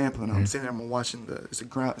about in Tampa, and I'm sitting there, I'm watching it's a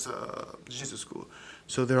jiu-jitsu school,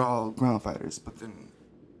 so they're all ground fighters, but then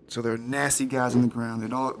so they're nasty guys on the ground.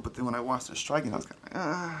 But then when I watched their striking, I was kind of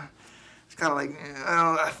like It's kind of like,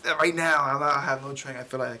 right now, I have no training. I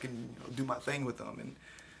feel like I can do my thing with them.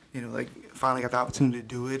 And, like, finally got the opportunity to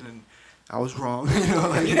do it. And I was wrong. I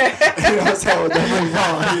was definitely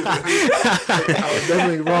wrong. I was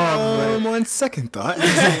definitely wrong. On second thought.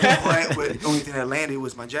 But the only thing that landed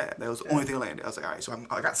was my jab. That was the only thing that landed. I was like, all right, so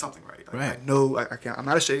I got something right. Right. I know I can. I'm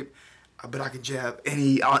out of shape, but I can jab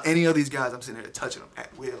any of these guys. I'm sitting there touching them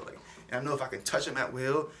at will. Like, and I know if I can touch them at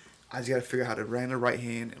will, I just gotta figure out how to land the right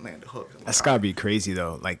hand and land the hook. That's gotta be crazy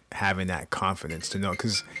though, like having that confidence to know,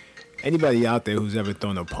 because anybody out there who's ever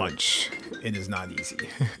thrown a punch, it is not easy.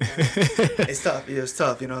 It's tough. It's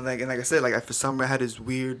tough. And like I said, like for some reason I had this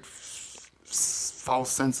weird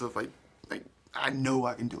false sense of like I know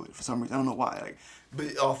I can do it for some reason. I don't know why. Like, but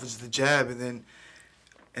it offers the jab, and then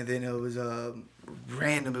it was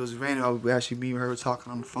random. It was random. Me and her were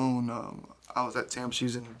talking on the phone. I was at Tampa. She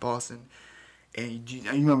was in Boston, and you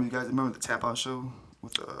remember the Tap Out show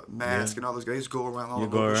with the mask and all those guys go around all the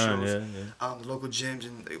local shows, the local gyms,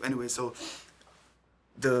 and anyway, so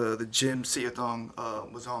the gym see-a-thon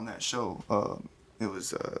was on that show. It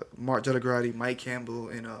was Mark Delagrati, Mike Campbell,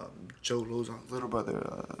 and Joe Lozon's little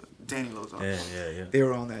brother, Danny Lozon. Yeah. They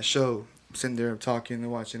were on that show, sitting there talking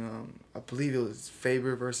and watching. I believe it was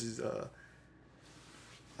Faber versus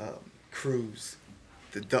Cruz.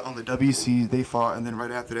 On the WC they fought, and then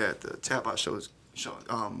right after that, the Tap Out show is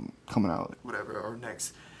coming out, whatever, or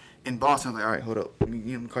next in Boston. I'm like, all right, hold up, let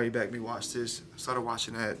me call you back. Let me watch this. Started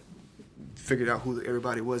watching that. Figured out who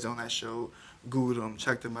everybody was on that show. Googled them,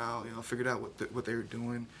 checked them out, figured out what they were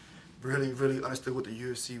doing. Really, really understood what the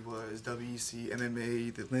UFC was, WEC,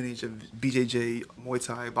 MMA, the lineage of BJJ, Muay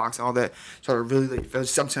Thai, boxing, all that. Started really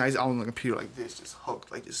sometimes I was on the computer like this, just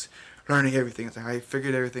hooked, like just learning everything. It's like I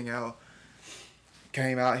figured everything out.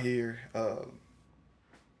 Came out here,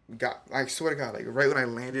 I swear to God, like right when I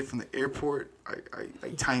landed from the airport, I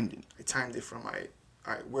timed it. I timed it from all right,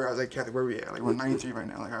 where I was like, Kathy, where we at? Like we're 93 right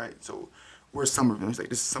now. Like all right, so where's Somerville? He's like,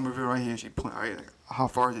 this is Somerville right here. She pointed, all right, like, how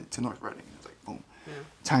far is it to North Reading? I was like, boom. Yeah.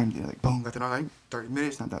 Timed it, like, boom. Got there, like, 30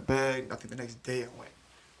 minutes, not that bad. I think the next day I went,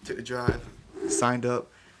 took the drive, signed up,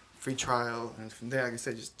 free trial, and from there, like I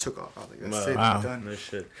said, just took off. I was like, that's it, I'm done. No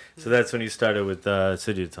shit. So that's when you started with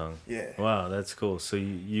Sidiatong. Yeah. Wow, that's cool. So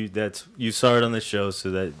you saw it on the show,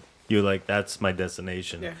 so that you're like, that's my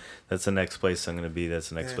destination. Yeah. That's the next place I'm gonna be. That's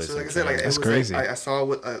the next place. So like I'm I said, like, that's crazy. Like, I saw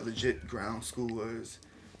what a legit ground school was.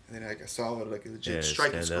 And then like I saw what like a legit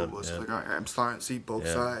striking school was. So, like all right, I'm starting to see both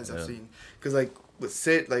sides. I've seen because like with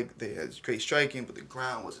Sid, like they had great striking, but the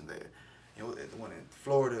ground wasn't there. The one in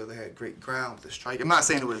Florida, they had great ground with the striking. I'm not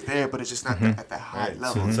saying it was there, but it's just not at that high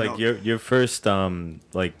level. So it's like your first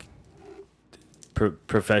like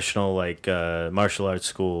professional like martial arts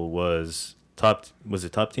school was top. Was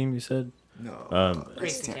it Top Team? You said no.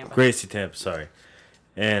 Gracie Tampa. Sorry,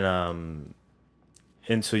 and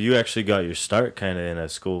so you actually got your start kind of in a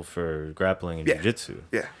school for grappling and jiu-jitsu.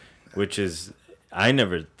 Yeah. Which is, I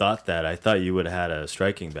never thought that. I thought you would have had a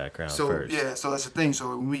striking background first. Yeah, so that's the thing. So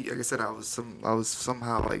like I said, I was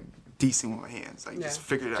somehow like decent with my hands. Like just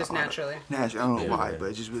figured it out. Just naturally. Naturally. I don't know why, but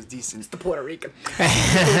it just was decent. It's the Puerto Rican.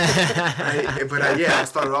 I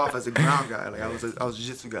started off as a ground guy. Like I was a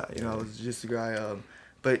jiu-jitsu guy. I was a jiu-jitsu guy.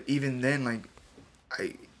 But even then, like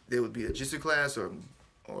there would be a jiu-jitsu class or a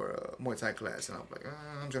Muay Thai class, and I'm like,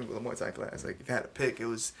 I'm just gonna go to Muay Thai class. Like if I had to pick, it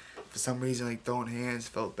was for some reason like throwing hands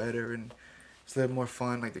felt better and it's a little more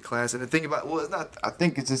fun, like the class. And the thing about it's not. I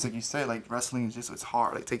think it's just like you said, like wrestling is it's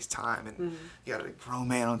hard. Like it takes time, and you got a grown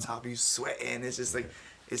man on top of you sweating. It's just like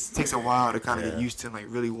it takes a while to kind of get used to and like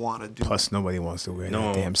really want to do. Plus, nobody wants to wear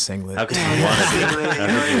that damn singlet. How could you want to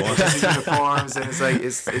singlet? Uniforms, and it's like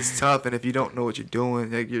it's tough. And if you don't know what you're doing,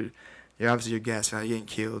 like you're obviously you're gassed out, you're getting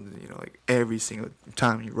killed, like every single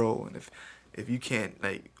time you roll. And if you can't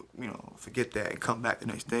like forget that and come back the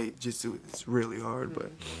next day, just do it. It's really hard,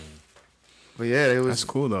 but yeah, it was. That's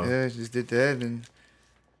cool though. Yeah, I just did that and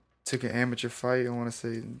took an amateur fight. I want to say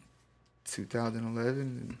in 2011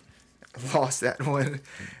 and lost that one.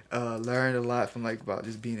 Learned a lot from about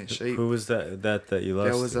just being in shape. Who was that you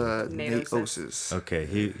lost? That was Nate Osis. Okay,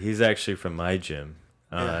 he's actually from my gym.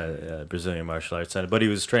 Brazilian martial arts center, but he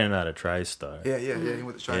was training out of TriStar. Yeah, he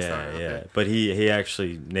went to TriStar. Yeah. But he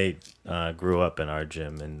actually, Nate grew up in our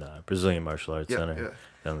gym in Brazilian martial arts center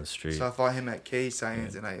down the street. So I fought him at Cage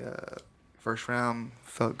Science, and I first round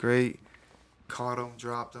felt great, caught him,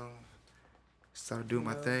 dropped him, started doing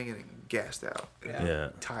my thing, and then gassed out.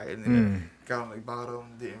 Tired, and then got on the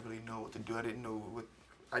bottom. Didn't really know what to do. I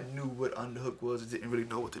knew what underhook was. Didn't really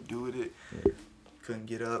know what to do with it. Couldn't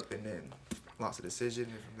get up, and then lost a decision,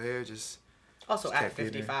 and from there just also at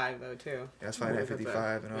 55 though too. Yeah, I was fighting at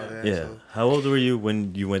 55 and all that. Yeah. So. How old were you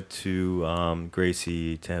when you went to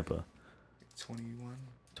Gracie Tampa? 21.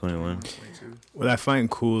 22. What I find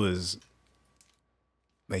cool is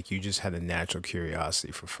like you just had a natural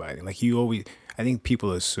curiosity for fighting. Like you always, I think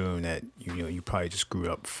people assume that you probably just grew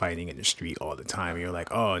up fighting in the street all the time. And you're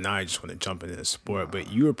like, oh, now I just want to jump into the sport.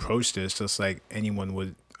 But you approached this just like anyone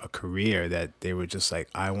would a career, that they were just like,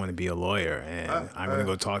 I want to be a lawyer and I'm going to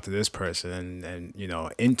go talk to this person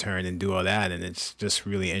and intern and do all that. And it's just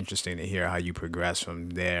really interesting to hear how you progressed from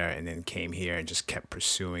there and then came here and just kept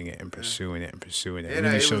pursuing it and pursuing it and pursuing it. It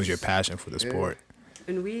really shows your passion for the sport.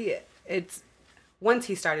 And once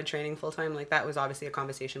he started training full time, like that was obviously a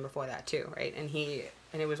conversation before that too, right? And he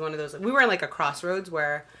And it was one of those, we were in like a crossroads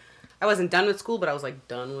where I wasn't done with school, but I was like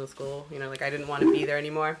done with school. You know, like I didn't want to be there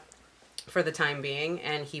anymore for the time being.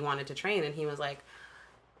 And he wanted to train. And he was like,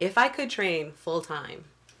 if I could train full time,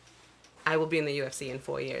 I will be in the UFC in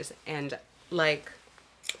 4 years. And like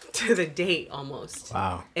to the date almost.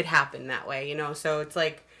 Wow. It happened that way, you know? So it's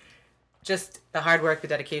like just the hard work, the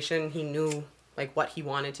dedication. He knew like what he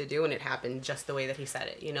wanted to do, and it happened just the way that he said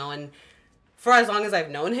it, you know? And for as long as I've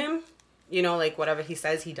known him, you know, like whatever he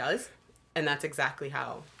says, he does. And that's exactly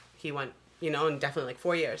how he went, you know, and definitely like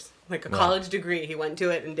 4 years, like a college degree. He went to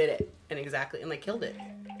it and did it and like killed it.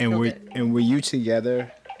 And were you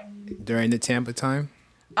together during the Tampa time?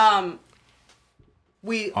 I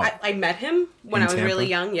met him when In I was Tampa? really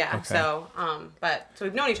young. Yeah. Okay. So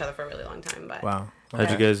we've known each other for a really long time, but Wow. How'd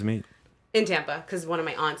you guys meet? in Tampa, because one of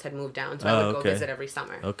my aunts had moved down. So I would go visit every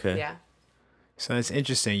summer. Okay. Yeah. So it's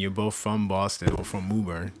interesting. You're both from Boston or from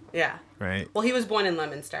Woburn, Yeah. right? Well, he was born in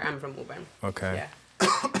Leominster. I'm from Woburn. Okay. Yeah.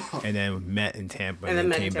 And then met in Tampa And and, then then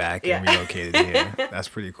met in came Tampa. back Yeah. and relocated here. That's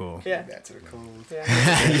pretty cool. Yeah. Back to the cold.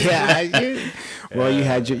 Yeah. Well, you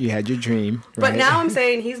had your dream, right? But now I'm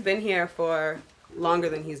saying he's been here for longer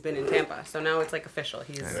than he's been in Tampa. So now it's like official.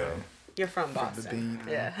 You're from Boston.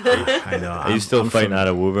 bean, Yeah. I know. Are you still fighting out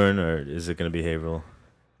of Woburn, or is it going to be Haverhill?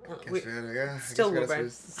 Still Woburn.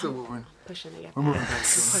 Still Woburn. Pushing to get We're back. moving back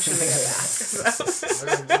soon. Pushing to get back.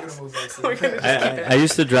 We're gonna move back soon. We're gonna just keep it. I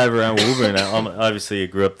used to drive around Woburn. Obviously, I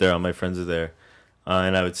grew up there. All my friends are there.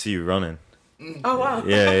 And I would see you running. Oh, wow.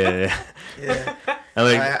 Yeah. Yeah. I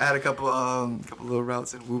like, I had a couple little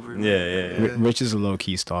routes in Woburn. Yeah. Rich is a low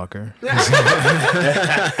key stalker. As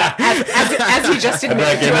he just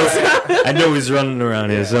admitted to us. I know he's running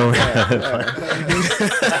around here somewhere.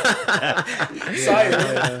 Sorry.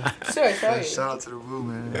 Shout out to the Woo,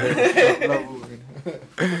 man. Love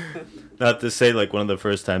Woburn. Not to say, like, one of the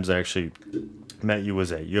first times I actually met you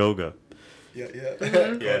was at yoga. Yeah.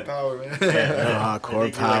 Yeah. Power, man. Ah, core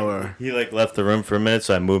power. He left the room for a minute,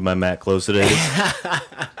 so I moved my mat closer to his.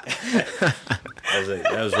 I was like,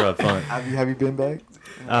 that was rough fun. Have you been back?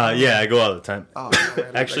 Yeah, I go all the time. Oh,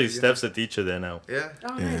 man, Actually, like, Steph's a teacher there now. Yeah.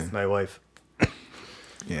 Oh, nice. My wife.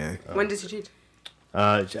 Yeah. When did you teach?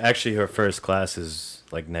 Actually, her first class is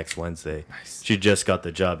like next Wednesday. Nice. She just got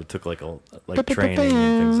the job. It took like training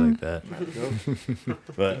and things like that.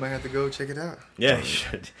 But You might have to go check it out. yeah, you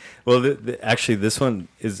should. Well, actually, this one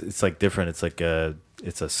it's like different. It's like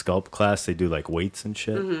it's a sculpt class. They do like weights and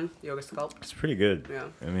shit. Mm-hmm. Yoga sculpt. It's pretty good. Yeah.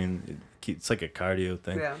 I mean, it's like a cardio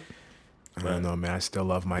thing. Yeah. I don't know, man. I still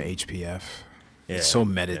love my HPF. Yeah. It's so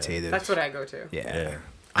meditative. That's what I go to. Yeah.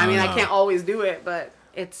 I mean, don't I know. can't always do it, but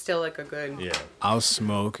it's still like a good. Yeah. I'll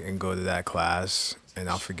smoke and go to that class, and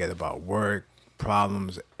I'll forget about work,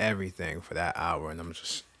 problems, everything for that hour, and I'm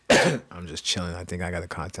just chilling. I think I got a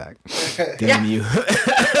contact. Damn you.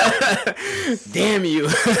 Damn you.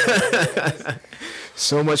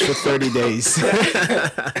 So much for 30 days.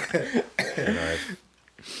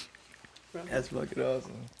 That's fucking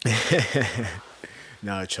awesome.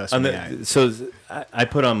 No, trust me. So I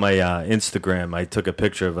put on my Instagram. I took a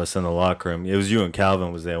picture of us in the locker room. It was you and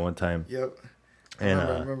Calvin was there one time. Yep. And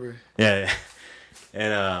I remember. Yeah.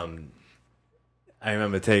 And I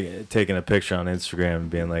remember taking a picture on Instagram and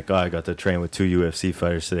being like, "Oh, I got to train with 2 UFC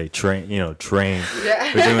fighters today. Train. Yeah.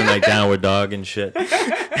 We're doing like downward dog and shit."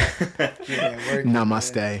 Yeah,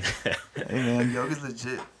 Namaste. Hey, man, yoga's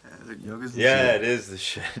legit. Yoga's legit. Yeah, it is the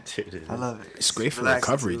shit, dude. I love it. It's great for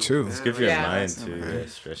relaxing, recovery, too. It's good for your Yeah. mind relaxing, too. man. Yeah,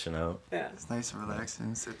 stretching out. Yeah. It's nice and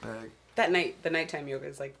relaxing. Sit back. The nighttime yoga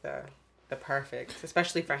is like the perfect,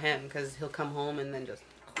 especially for him, because he'll come home and then just.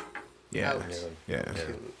 Yeah. Out. Yeah.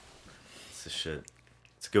 It's the shit.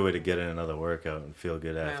 It's a good way to get in another workout and feel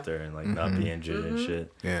good after, and like not be injured and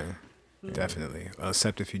shit. Yeah. Definitely.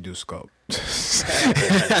 Except if you do sculpt.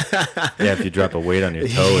 Yeah, if you drop a weight on your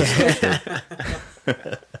toe or some shit.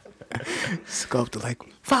 Sculpt like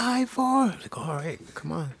 5, 4. Like, all right,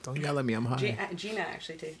 come on. Don't yell at me. I'm high. Gina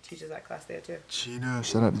actually teaches that class there too. Gina,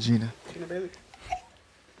 shout out to Gina. Gina Bailey.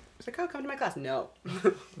 She's like, "Oh, come to my class." No.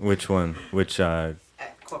 Which one? Which At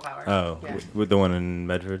Core Power. oh, Yeah. with the one in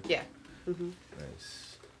Medford. Yeah. Mm-hmm.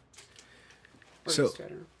 Nice. So-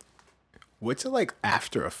 What's it like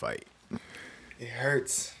after a fight? It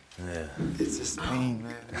hurts. Yeah. It's just pain,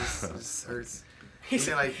 man. It just hurts. He's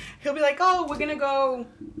It's like, He'll be like, "Oh, we're gonna go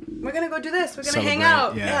do this. We're gonna hang Celebrate,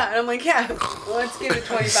 out." yeah. And I'm like, "Yeah, let's give it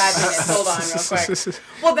 25 minutes. Hold on, real quick."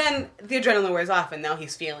 Well, then the adrenaline wears off, and now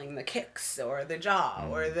he's feeling the kicks or the jaw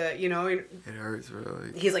or the, it hurts, bro.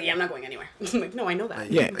 Like, he's like, "Yeah, I'm not going anywhere." I'm like, "No, I know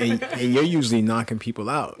that." Yeah, and you're usually knocking people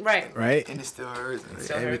out. Right. Right? and it still hurts. Like,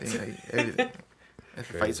 still hurts. everything. Like, everything. If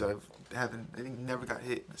fights I've haven't, I think never got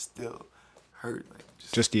hit, but still hurt. Like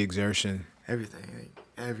Just the exertion. everything, like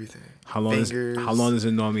everything. How long does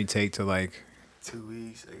it normally take to like? 2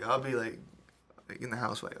 weeks. Like I'll be like in the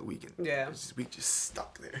house for like a week and this week just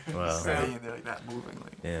stuck there. Wow. Just staying there, like not moving.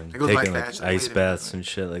 Like Yeah, it goes by taking like fast. ice baths and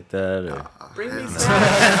shit like that. Or? Bring me hell no.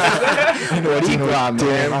 some. What do you got,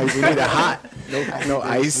 man? Damn, We need a hot. No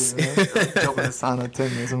ice. Jump in the sauna 10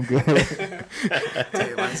 minutes. I'm good.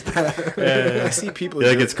 Damn, ice bath. I see people.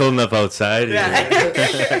 You're like it's cold enough outside. Yeah.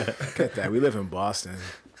 Look at that. We live in Boston.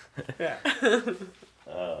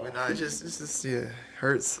 But no, it's just yeah,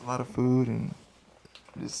 hurts. A lot of food and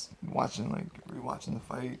just rewatching the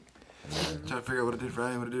fight, trying to figure out what I did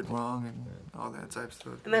right, what I did wrong, and all that type of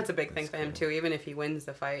stuff. And that's a big thing for him too. Even if he wins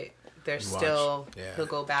the fight, there's Watch. still Yeah. he'll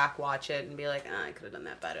go back, watch it, and be like, I could have done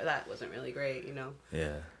that better. That wasn't really great,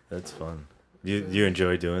 Yeah, that's fun. You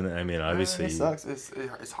enjoy doing that? I mean, obviously. It sucks.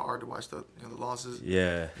 It's hard to watch the losses.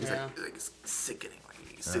 Yeah. It's Yeah. like it's sickening.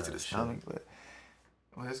 Like you sick to the stomach, but.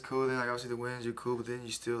 Well, it's cool. Then, like, obviously the wins, you're cool, but then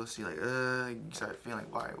you still see, like, you start feeling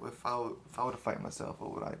like, why? If I were to fight myself,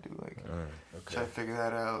 what would I do? Like, Okay. try to figure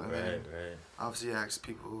that out, and then Right. obviously ask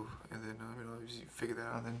people, and then you figure that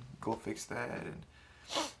out, and then go fix that, and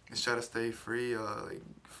just try to stay free,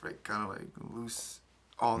 kind of like loose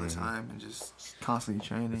all the time, and just constantly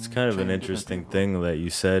training. It's kind of an training different interesting people. thing that you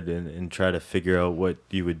said, and try to figure out what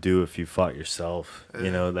you would do if you fought yourself.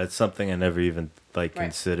 That's something I never even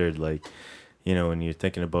considered. Like, when you're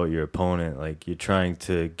thinking about your opponent, like you're trying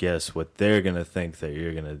to guess what they're gonna think that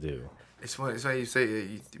you're gonna do. It's funny you say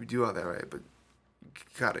you do all that, right? But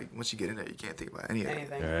you gotta, once you get in there, you can't think about any of it.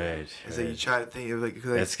 Anything. Right. It's like you try to think of like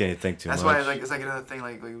That's gonna think too that's much. why it's like another thing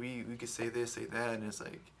like we could say this, say that, and it's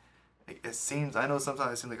like it seems, I know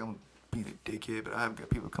sometimes it seems like I'm being a dickhead, but I've got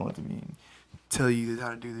people come up to me and tell you how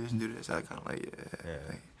to do this and do this. I kind of like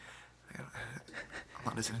I'm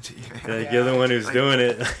not listening to you, man. Like, you're the one who's doing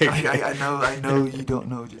it. I know you don't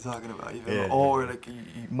know what you're talking about. You know? Yeah. Or like you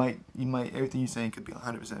might everything you're saying could be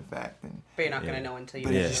 100% fact, and But you're not gonna know until you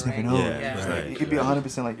but do you it, just right? never know. Yeah, It's right, like, it could be right.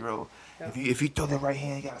 100% like, bro, if you throw the right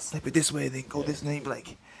hand, you gotta slip it this way, then go this way. Be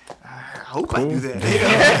like, I hope I do that.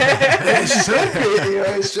 It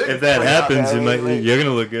should. If that play out happens, that way, like- you're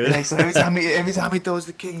gonna look good. Like, so every time he throws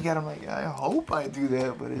the kick, you got him like, I hope I do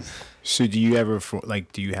that, but it's. So do you ever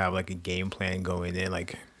do you have like a game plan going in?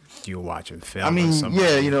 Like, do you watch and film? I mean, or something?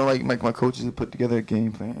 yeah, like my coaches have put together a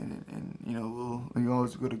game plan, and we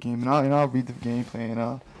always go to game, and I'll read the game plan,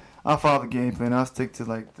 I'll follow the game plan, I'll stick to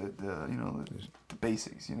like the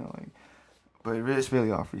basics, but it's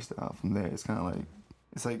really all freestyle from there. It's kind of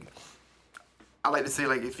like I like to say,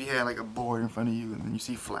 like, if you had like a board in front of you and then you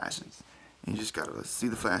see flashes, and you just gotta see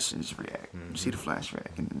the flash and just react. You see the flash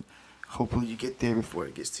react, and then hopefully you get there before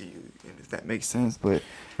it gets to you, and if that makes sense. But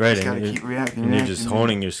Right, you just gotta keep reacting. and you're just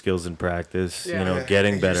honing your skills in practice. Yeah.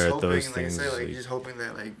 Getting And better just at those hoping, things. Like I say, like- you're just hoping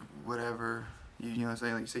that like whatever you know what I'm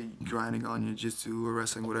saying, like say grinding on your jiu-jitsu or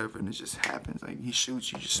wrestling, whatever, and it just happens. Like he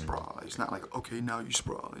shoots, you just sprawl. Like, it's not like, okay, now you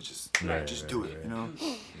sprawl. It's just do it.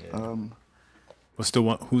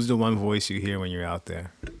 Who's the one voice you hear when you're out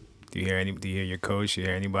there? Do you hear your coach? Do you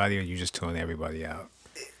hear anybody, or you just tune everybody out?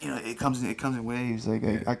 It comes in waves.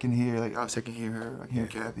 Like I can hear, like obviously I can hear her, I can hear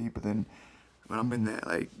Kathy, but then when I'm in that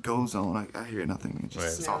like go zone, I hear nothing.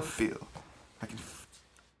 It's all feel.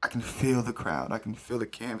 I can feel the crowd. I can feel the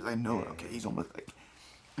canvas. I know, okay, he's almost like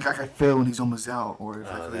I can feel when he's almost out, or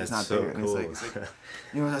if I feel he's not so there. cool. And it's like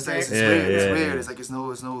you know what I'm saying? It's Yeah, weird. It's yeah, weird. yeah. It's like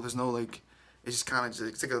there's no like. It's just kind of just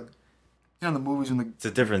it's like a in the movies when the It's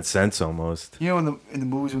a different sense almost. in the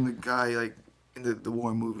movies when the guy like in the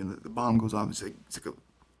war movie and the bomb goes off, it's like a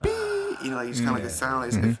beep, like it's kind of like a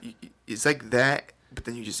sound. It's like that, but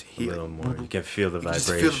then you just A hear little more. You can feel the you can vibrations.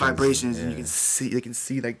 just feel the vibrations, and yeah. you can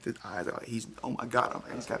see like the eyes. Like oh my god,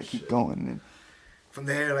 I just gotta keep going. And then from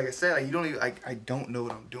there, like I said, like you don't even I don't know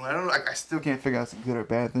what I'm doing. I don't know. I still can't figure out if it's a good or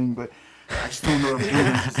bad thing, but I just don't know what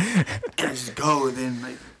I'm doing. I just go, and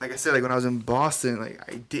then like I said, like when I was in Boston, like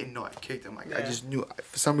I didn't know I kicked him. Like I just knew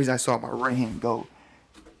for some reason I saw my right hand go,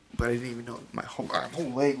 but I didn't even know my whole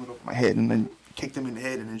leg went over my head, and then kicked him in the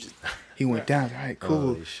head, and then just he went down. All right, cool.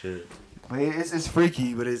 Holy shit. But it's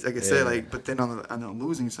freaky, but it's like I said, Yeah. like but then on the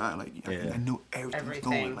losing side, like I know everything's Everything.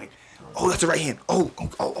 going. Like oh, that's the right hand. Oh,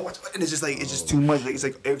 and it's just like it's just too much. Like it's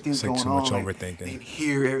like everything's It's like going too on. much like, overthinking. You can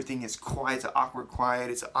hear everything is quiet. It's an awkward quiet.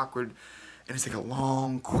 It's an awkward, and it's like a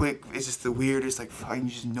long, quick. It's just the weirdest. Like fucking, you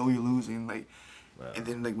just know you're losing. Like, and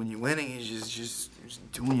then like when you're winning, you're just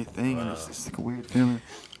doing your thing, and it's just like a weird feeling.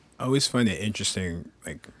 I always find it interesting,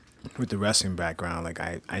 like with the wrestling background, like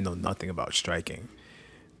I know nothing about striking,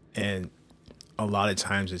 and a lot of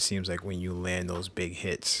times it seems like when you land those big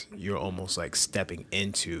hits, you're almost like stepping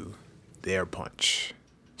into their punch.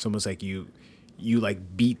 It's almost like you you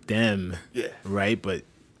like beat them, Yeah. right? But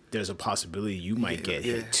there's a possibility you might get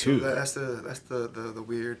hit too. So that's the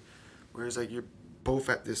weird. Whereas like you're both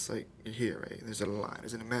at this like you're here, right? There's a line.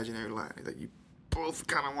 There's an imaginary line that you both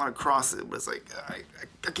kind of want to cross it, but it's like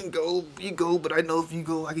I can go, you go, but I know if you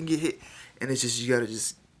go, I can get hit, and it's just you gotta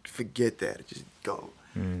just forget that, just go.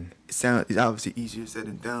 It's obviously easier said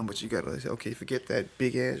than done, but you gotta say, okay, forget that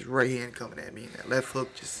big ass right hand coming at me and that left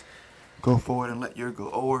hook, just go forward and let your go,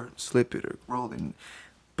 or slip it or roll it.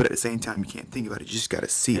 But at the same time, you can't think about it. You just gotta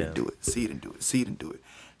see it and do it, see it and do it, see it and do it.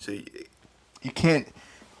 So you can't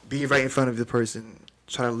be right in front of the person,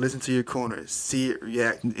 try to listen to your corner, see it,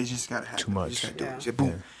 react. It just gotta happen. Too much. You just gotta do it. Just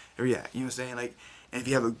boom, react. You know what I'm saying? Like, and if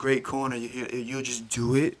you have a great corner, you'll just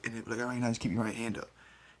do it, and they'll be like, all right, now just keep your right hand up.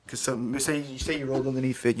 Cause say you roll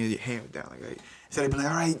underneath it, and your hand down, like right. So they be like,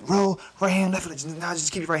 all right, roll right hand, left hand. Now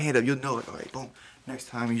just keep your right hand up. You'll know it. All right, boom. Next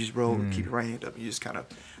time you just roll, keep your right hand up. You just kind of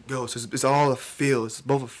go. So it's all a feel. It's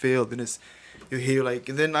both a feel. Then you'll hear like,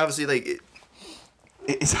 and then obviously like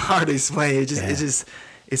it's hard to explain.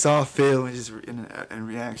 It's all feel and just and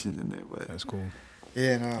reactions in there. But That's cool.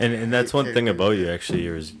 yeah, no. And that's one thing about you actually.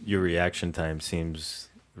 Your reaction time seems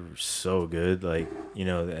so good. Like, you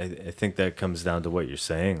know, I think that comes down to what you're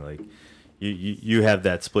saying. Like, you have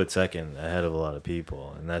that split second ahead of a lot of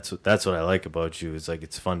people, and that's what I like about you. Is like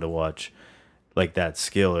it's fun to watch, like that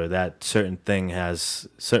skill or that certain thing has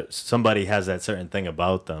somebody has that certain thing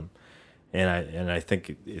about them, and I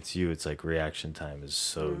think it's you. It's like reaction time is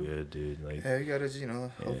so good, dude. Like, yeah, you gotta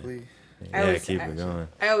hopefully. Keep it going.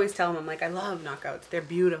 I always tell them, I'm like, I love knockouts. They're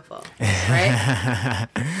beautiful, right?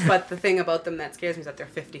 But the thing about them that scares me is that they're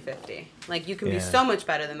 50-50. Like, you can be so much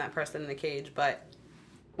better than that person in the cage, but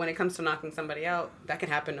when it comes to knocking somebody out, that can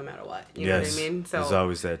happen no matter what. You know what I mean? So there's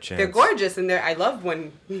always that chance. They're gorgeous, and I love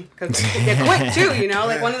when, because they're quick too, you know?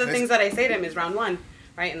 Like, one of the things that I say to them is round one,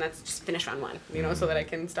 right? And that's just finish round one, you know, so that I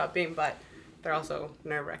can stop being, but they're also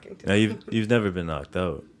nerve-wracking too. Now, you've never been knocked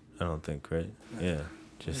out, I don't think, right? Yeah.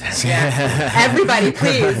 Yeah. Everybody,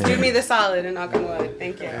 please do me the solid and knock on wood.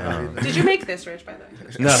 Thank you. Did you make this, Rich, by the way?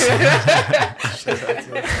 No.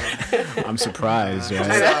 I'm surprised.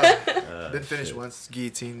 Right? Been finished once,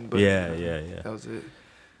 guillotine. But Yeah. That was it.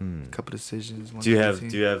 A couple decisions. Do you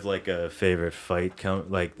have like a favorite fight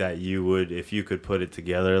count like that you would, if you could put it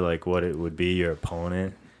together, like what it would be, your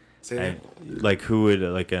opponent? Like who would,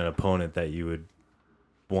 like an opponent that you would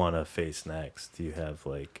want to face next? Do you have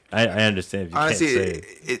like I understand if you honestly, can't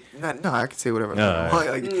say I can say whatever. No, I want.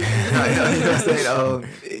 Like, you know what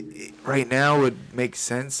I'm saying? Right now would make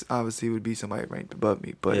sense. Obviously, it would be somebody ranked above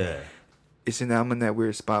me, but I'm in that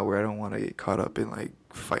weird spot where I don't want to get caught up in like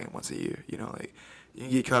fighting once a year. You know, like you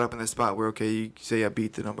get caught up in that spot where okay, you say I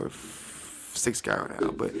beat the number 6 guy right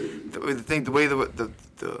now, but the way the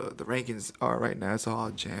rankings are right now, it's all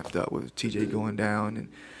jammed up with TJ going down and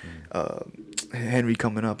Henry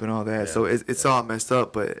coming up and all that. So it's all messed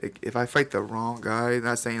up. But if I fight the wrong guy,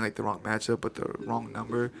 not saying like the wrong matchup, but the wrong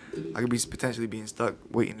number, I could be potentially being stuck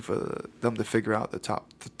waiting for them to figure out the top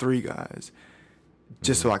 3 guys,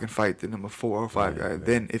 just so I can fight the number 4 or 5 guy.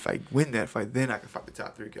 Then if I win that fight, then I can fight the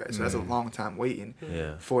top 3 guys. So that's a long time waiting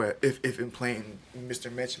for if I'm playing Mr.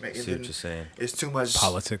 Matchmaking. See what you're saying. It's too much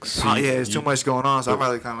Politics. it's too much going on. So I'm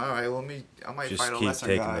probably kind of all right. Well, I might just fight a keep lesser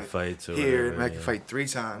taking guy the fights or here, whatever, and I can fight 3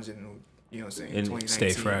 times in. You know what I'm saying? And 2019.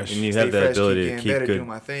 stay fresh. And you have that ability to keep better, good, doing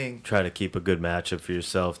my thing. try to keep a good matchup for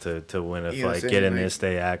yourself to win a You know what I'm fight, saying? get in Like, there,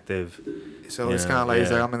 stay active. So it's kind of like, it's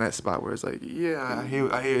like I'm in that spot where it's like, I hear,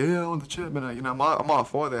 I want the chip, and I'm all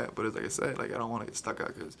for that. But it's like I said, like I don't want to get stuck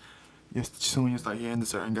out because soon you start hearing the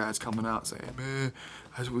certain guys coming out saying, man,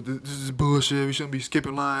 this is bullshit. We shouldn't be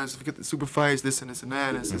skipping lines. Forget the super fights, this and this and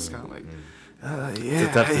that. And it's just kind of like, It's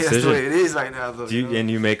a tough decision. That's the way it is right now. Though, And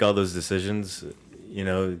you make all those decisions, you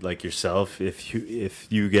know, like yourself. If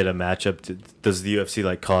you get a matchup, does the UFC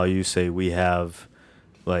like call you, say we have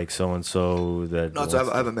like so and so that? No, so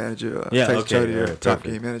I have a manager. Top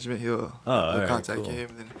Game Management. He'll contact him,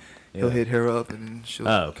 and then he'll hit her up, and then she'll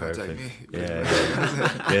contact me.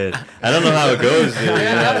 Yeah, good. I don't know how it goes. Dude,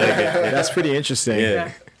 That's pretty interesting.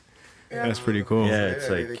 Yeah. That's pretty cool. Yeah, it's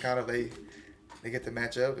like they get the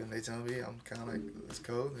matchup, and they tell me I'm kind of like, let's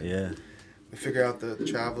go. And we figure out the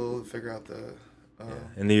travel, figure out the.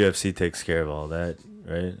 And the UFC takes care of all that,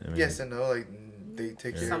 right? I mean, yes and no. Like they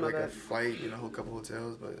take care of like a flight, a couple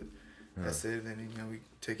hotels, but that's it. And then we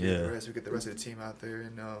take care of the rest. We get the rest of the team out there,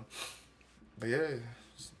 and but yeah,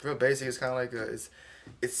 it's real basic. It's kind of like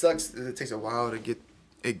it sucks. It takes a while to get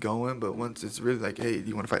it going, but once it's really like, hey, do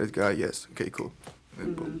you want to fight this guy? Yes. Okay, cool. And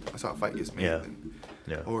then boom, that's how a fight gets made.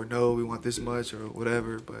 Or no, we want this much or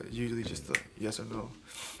whatever. But usually just a yes or no.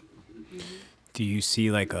 Do you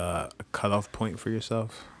see like a cutoff point for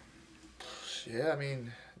yourself? Yeah, I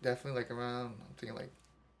mean, definitely like around, I'm thinking like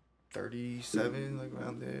 37, like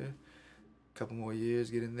around there. Couple more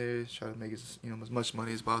years, get in there, try to make as much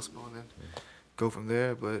money as possible, and then go from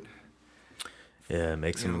there. But yeah,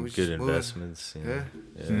 make some good investments. Yeah.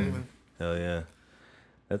 Hell yeah,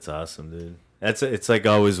 that's awesome, dude. It's like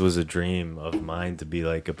always was a dream of mine to be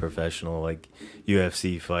like a professional like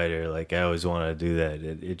UFC fighter. Like I always wanted to do that.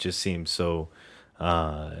 It just seems so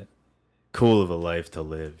cool of a life to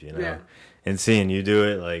live, you know. Yeah. And seeing you do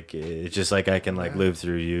it, like it's just like I can like live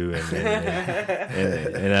through you,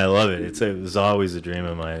 and I love it. It was always a dream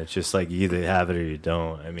of mine. It's just like you either have it or you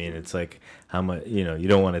don't. I mean, it's like how much you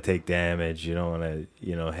don't want to take damage, you don't want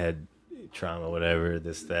to head trauma, whatever,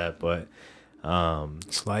 this that, but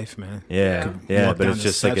it's life, man. Yeah, but it's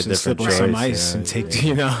just like a different choice. Some ice and take,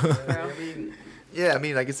 I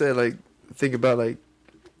mean, like I said, like think about like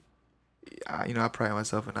I pride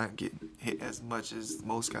myself in not getting hit as much as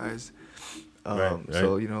most guys. Right.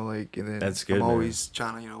 So like, and then that's good, I'm always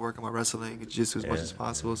trying to work on my wrestling and jiu-jitsu as much as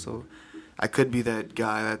possible. So I could be that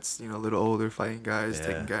guy that's a little older, fighting guys,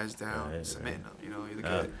 taking guys down, submitting them. You look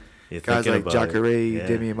at guys like Jacare,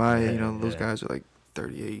 Demi Maya. Those guys are like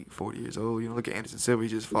 38, 40 years old. Look at Anderson Silva. He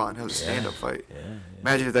just fought and held a stand-up fight.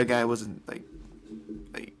 Imagine if that guy wasn't like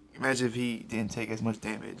imagine if he didn't take as much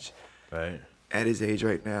damage at his age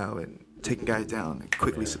right now and taking guys down and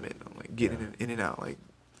quickly submitting them, like getting in and out, like.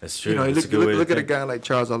 That's true. Look at a guy like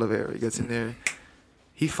Charles Oliveira. He gets in there.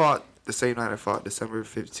 He fought the same night I fought, December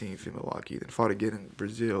 15th in Milwaukee. Then fought again in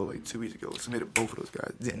Brazil like 2 weeks ago. Submitted both of those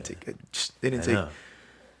guys. They didn't take.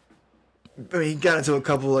 I mean, he got into a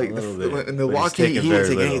couple like in Milwaukee. He didn't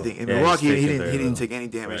take anything. In Milwaukee, he didn't take any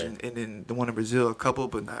damage. And then the one in Brazil, a couple,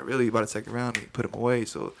 but not really. About the second round, he put him away.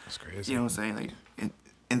 So that's crazy. You know what I'm saying? Like,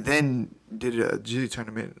 and then did a jiu-jitsu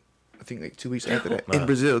tournament. I think like 2 weeks after that in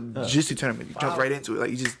Brazil, jiu-jitsu tournament. He jumped right into it. Like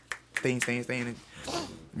he just staying, and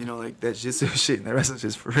like that's just shit. And that wrestling's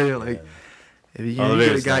just for real. Like if you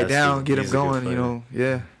get a guy down, get him going.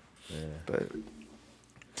 But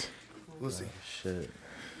we'll see. Shit.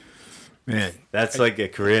 Man, that's like a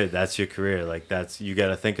career. That's your career. Like you got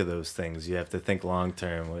to think of those things. You have to think long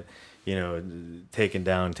term. Taking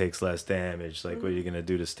down takes less damage. Like what are you gonna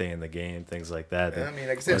do to stay in the game? Things like that. I mean,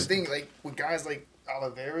 like I said, the thing like with guys like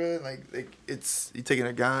Oliveira, like it's you taking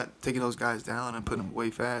those guys down and putting them away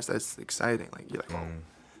fast. That's exciting. Like you're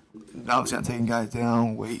like, obviously I'm taking guys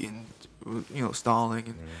down, waiting, stalling,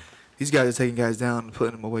 and these guys are taking guys down and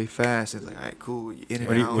putting them away fast. It's like, all right, cool, you in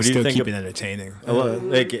and out. What do you think keep it entertaining?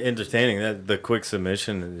 Like entertaining. That the quick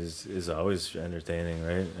submission is always entertaining,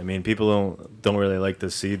 right? I mean, people don't really like to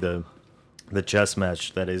see the chess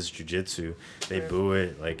match that is jiu-jitsu. They boo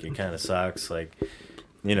it. Like it kind of sucks. Like.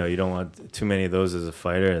 You don't want too many of those as a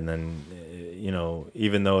fighter, and then,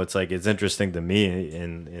 even though it's like it's interesting to me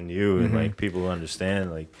and you and like people who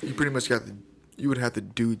understand, like you pretty much you would have to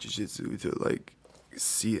do jiu-jitsu to like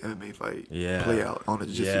see an MMA fight play out on a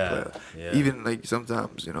jiu-jitsu play out. Yeah. Even like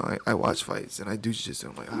sometimes, I watch fights and I do jiu-jitsu.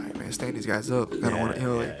 I'm like, all right, man, stand these guys up. I don't want to,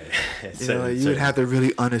 you would have to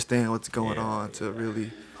really understand what's going on to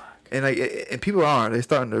really. And and people they're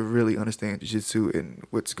starting to really understand jiu-jitsu and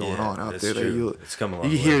what's going on out there. Like it's come a long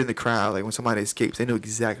you can way. hear it in the crowd. Like when somebody escapes, they know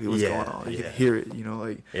exactly what's going on. You can hear it.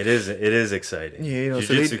 Like it is exciting. Yeah,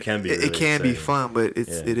 jiu-jitsu can be. Really it can exciting. be fun, but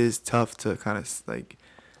it is tough to kind of like.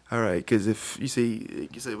 All right, because if you see,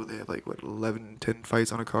 they have like 11, 10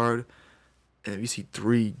 fights on a card. And if you see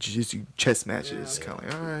 3 jiu-jitsu chess matches, kind of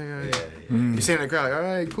like, all right. You see in the crowd, like, all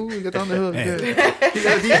right, cool, you got on the hook. He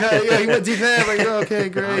got a deep head. He went deep head. Like, okay,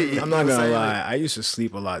 great. I'm not going to lie. I used to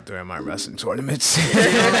sleep a lot during my wrestling tournaments. It's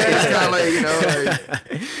kind of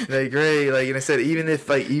like, like great. Like, and I said, even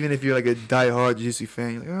if you're like a diehard jiu-jitsu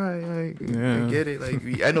fan, you're like, all right, I get it.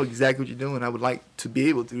 Like, I know exactly what you're doing. I would like to be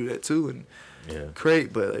able to do that too. And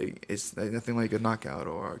great, but like, it's like nothing like a knockout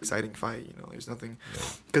or exciting fight. There's nothing.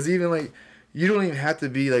 Because even like, you don't even have to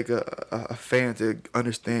be like a fan to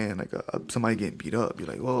understand like somebody getting beat up. You're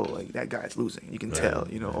like, whoa, like that guy's losing. You can tell,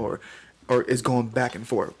 or it's going back and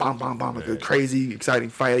forth, bomb, like a crazy, exciting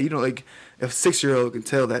fight. Like if a 6-year-old can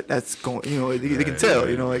tell that's going, they can tell,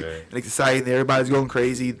 like and it's exciting. Everybody's going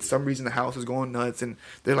crazy. For some reason the house is going nuts, and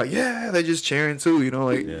they're like, yeah, they're just cheering too,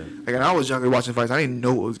 like when I was younger watching fights, I didn't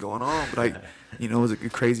know what was going on, but like, it was a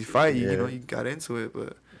crazy fight. You got into it,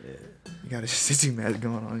 but you got a jiu-jitsu match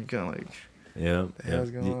going on. You kind of like. Yeah.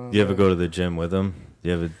 You ever go to the gym with them?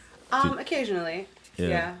 Occasionally.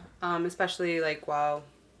 Yeah. Especially like while,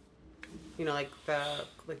 like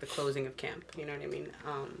the closing of camp. You know what I mean?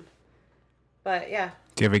 But yeah.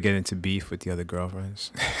 Do you ever get into beef with the other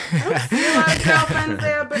girlfriends? I see a lot of girlfriends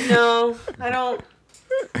there, but no, I don't.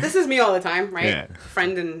 This is me all the time, right? Yeah.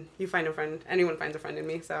 Friend and you find a friend. Anyone finds a friend in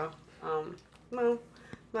me, so no,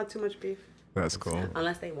 not too much beef. That's cool.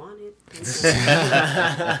 Unless they want it.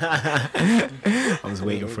 I was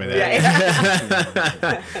waiting for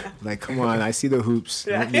that. Like, come on, I see the hoops.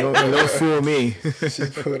 Yeah. You don't fool me.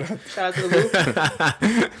 Shout out to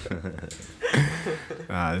the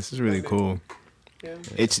loop. This is really cool. Yeah.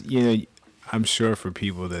 It's, I'm sure for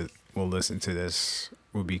people that will listen to this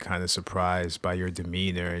will be kind of surprised by your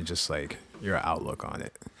demeanor and just like your outlook on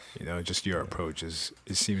it. Just your approach it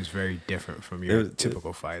seems very different from your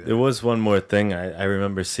typical fighter. There was one more thing I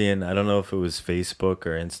remember seeing. I don't know if it was Facebook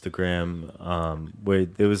or Instagram, where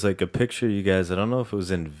there was like a picture of you guys. I don't know if it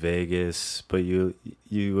was in Vegas, but you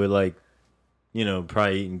were like,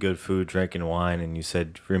 probably eating good food, drinking wine, and you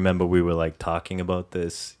said, "Remember, we were like talking about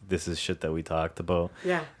this. This is shit that we talked about."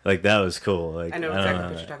 Yeah. Like that was cool. Like I know exactly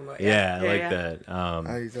what you're talking about. Yeah, I like yeah. that.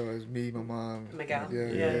 I thought it was me, my mom. Miguel.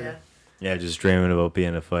 Yeah. Yeah, just dreaming about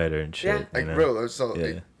being a fighter and shit. Yeah. Like, bro, so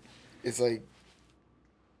Yeah. it's like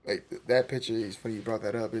that picture is funny you brought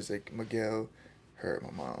that up. It's like Miguel, her,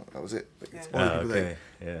 my mom. That was it. Like, it's Yeah. only people Okay. like,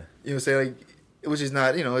 Yeah. you know what I'm saying? Like, which is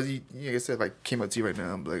not, as you like I said, if I came up to you right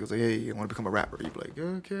now, I'm like, I was like, hey, I want to become a rapper. You'd be like,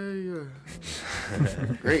 okay,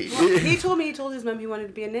 great. Well, he told his mom he wanted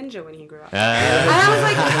to be a ninja when he grew up. And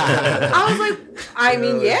Ah. I was like, I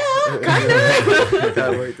mean, yeah, kind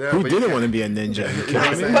of. Who didn't want to be a ninja?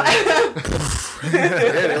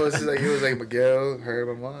 Yeah, it was like Miguel, her,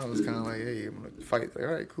 my mom was kind of like, hey, I'm gonna fight. Like,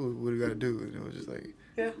 all right, cool. What do you gotta do? And it was just like,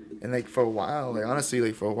 Yeah. And like for a while, like honestly,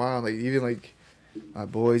 like for a while, like even like my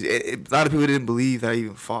boys, a lot of people didn't believe that I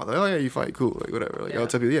even fought. Like, oh yeah, you fight, cool, like whatever. Like I'll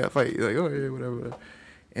tell people, yeah, I fight. Like, oh yeah, whatever.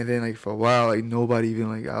 And then like for a while, like nobody even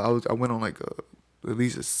like I went on like at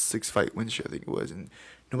least a 6-fight win streak, I think it was, and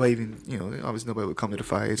nobody even obviously nobody would come to the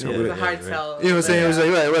fights or It was whatever. a hard sell. You know what I'm saying? It was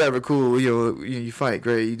like, right, whatever, cool. You fight,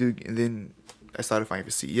 great, you do. And then I started fighting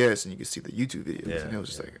for CES, and you could see the YouTube videos, Yeah, and it was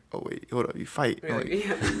just like, oh wait, hold up, you fight? I'm like,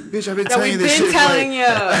 Yeah. bitch, I've been That telling you we've this been shit. telling you.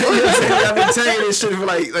 I've been telling you this shit for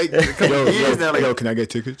like a couple of years now. Like, Yo, can I get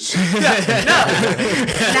tickets? No.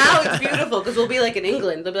 Now it's beautiful because we'll be like in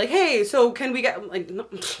England. They'll be like, hey, so can we get like? No.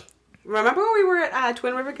 Remember when we were at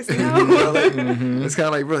Twin River Casino? It's kind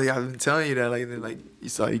of like, really, I've been telling you that. Like, then like you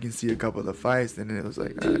can see a couple of the fights, and then it was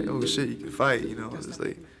like, all right, oh shit, you can fight. It's just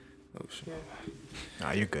like, oh shit.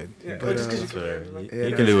 Nah, you're good. Yeah, But, just 'cause you That's can- whatever. Yeah, You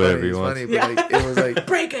no, can do it's whatever funny, you it's want. funny, but like it was like,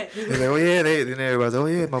 break it. they're like, oh yeah, then everybody's like, oh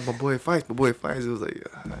yeah, my boy fights. It was like,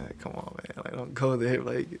 come on, man, like don't go there.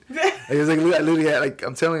 Like it was like I literally had like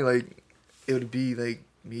I'm telling you, like it would be like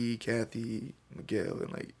me, Kathy, Miguel,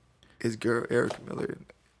 and like his girl Erica Miller,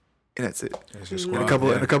 and that's it. That's your And squad, a couple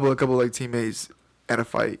yeah. and a couple like teammates at a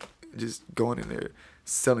fight, just going in there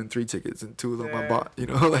selling 3 tickets and 2 of them I Yeah. bought. Like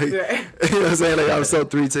Yeah. you know what I'm saying? Like I was selling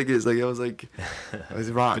 3 tickets. Like I was like, I was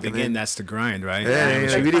rocking. But again, that's the grind, right? Yeah, That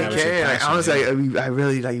was like, your- we that didn't was your care. Like, passion, honestly, yeah. I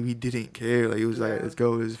really we didn't care. Like it was like, let's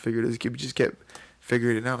go, let's figure this. We just kept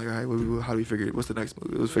figuring it out. Like, all right, how do we figure it? What's the next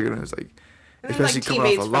move? It was figuring out. It's like, And then, especially like, coming off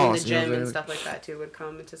teammates a from loss, the you know gym what I'm and saying? stuff like that too would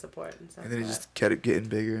come to support and stuff. And then it but- just kept getting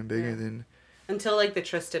bigger and bigger. Yeah. And then until like the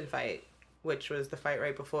Tristan fight, which was the fight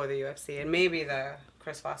right before the UFC, and maybe the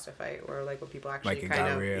Chris Foster fight, or like what people actually Like it kind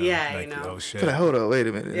got of real. yeah, like, oh shit. but hold up, wait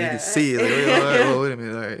a minute. Yeah. You can see it. Like, wait a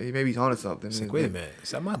minute. All right, maybe he's onto something. It's like, wait a minute, is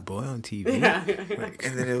that my boy on TV? Yeah. And then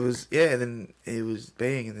and then it was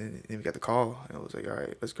bang, and then we got the call, and I was like, all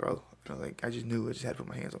right, let's go. And I just knew I just had to put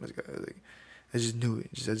my hands on this guy. I just knew it.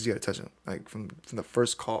 I just got to touch him. Like from the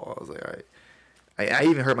first call, I was like, all right. I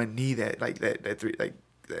even hurt my knee that I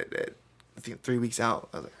think 3 weeks out.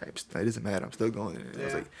 I was like, all right, it doesn't matter. I'm still going. And I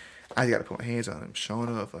was Yeah. like, I got to put my hands on him. Sure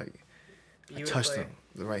enough, like I touched Beautifully. him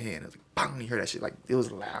with the right hand. I was like, bang! You heard that shit? Like it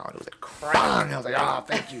was loud. It was like bang! I was like, oh,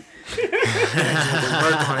 thank you.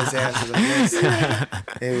 Work on his ass. It was, like, yes.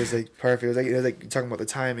 It was like perfect. It was like you're talking about the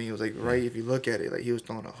timing. It was like right if you look at it, like he was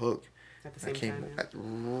throwing a hook. At the I same came time. Yeah.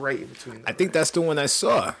 right in between. Them. I think that's the one I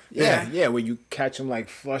saw. Yeah. Yeah, where you catch him like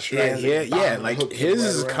flush Yeah, right like, here. bam, Yeah, the like hook his right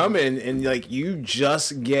is around. coming, and like you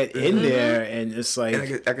just get in there, and it's like,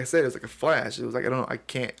 And like I said, it was like a flash. It was like I don't know. I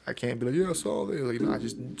can't be like, yeah, I saw it. Like no, I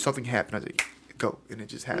just something happened. I was like, go, and it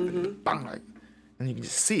just happened. Bang! Like, and you can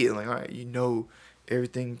just see it. Like all right,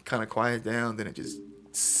 everything kind of quiets down. Then it just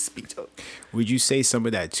speeds up. would you say some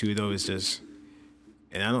of that too though is just,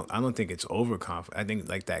 and I don't think it's overconfident. I think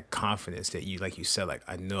like that confidence that you, like you said, like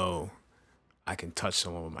I know I can touch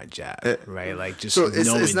someone with my jab, right? Like just So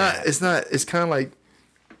knowing that. it's kind of like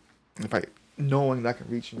if I knowing that I can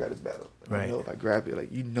reach and grab his battle. Right. I know if I grab it, like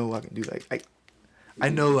I can do like I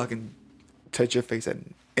know I can touch your face at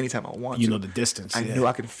anytime I want to. You know the distance. I know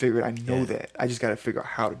I can figure it. I know that. I just got to figure out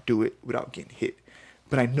how to do it without getting hit.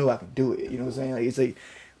 But I know I can do it. You know what I'm saying? Like, it's like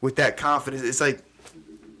with that confidence, it's like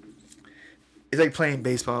playing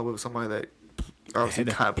baseball with somebody that obviously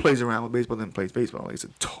kind of plays around with baseball, then plays baseball. Like, it's a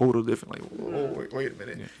total different. Like, whoa, wait a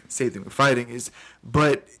minute. Yeah. Same thing with fighting is,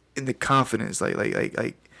 but in the confidence, like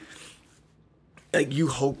you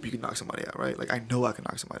hope you can knock somebody out, right? Like, I know I can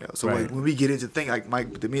knock somebody out. So right. like, when we get into things like my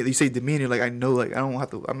demeanor, you say demeanor, like I know, like I don't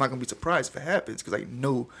have to. I'm not gonna be surprised if it happens because I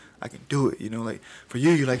know I can do it. You know, like for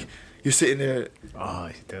you, you're sitting there. Oh,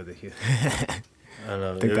 I don't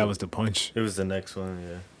know. I think that was the punch. It was the next one,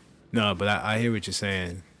 yeah. No, but I hear what you're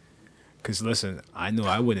saying. Because, listen, I know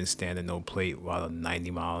I wouldn't stand at no plate while a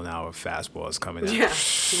 90-mile-an-hour fastball is coming out. You Yeah. know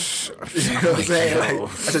what I'm saying? Like,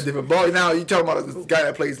 that's a different ball. Now, you talking about this guy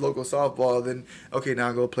that plays local softball, then, okay,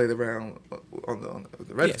 now go play the round on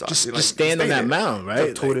the Red Sox. Just stand on that mound, right?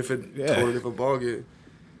 It's a totally different ball game.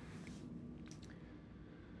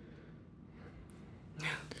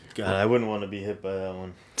 God, I wouldn't want to be hit by that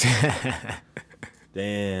one.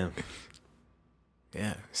 Damn.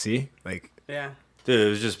 Yeah. See? Like. Yeah. Dude, it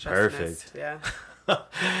was just perfect. perfect. Yeah.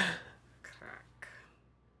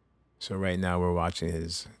 So right now we're watching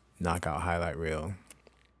his knockout highlight reel.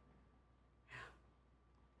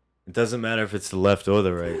 It doesn't matter if it's the left or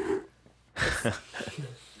the right.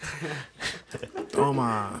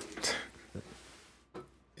 Toma.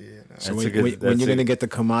 Yeah, no. So when you're gonna get the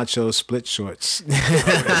Camacho split shorts? he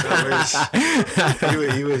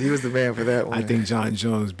was the man for that one. I think John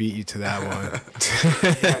Jones beat you to that one.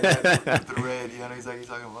 The red, he's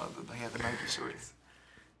talking about he had the Nike shorts.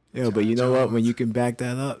 Yo, but you know what? When you can back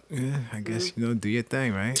that up, yeah, I guess do your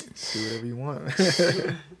thing, right? Do whatever you want.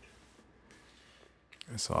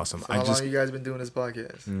 That's awesome. So how long you guys been doing this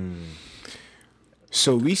podcast?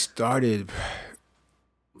 So we started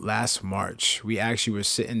last March. We actually were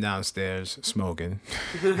sitting downstairs smoking.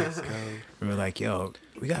 Let's go. We were like, yo,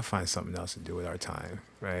 we gotta find something else to do with our time,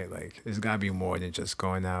 right? Like, there's gotta be more than just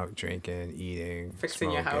going out, drinking, eating, Fixing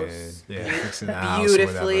smoking. your house. Yeah, fixing the house.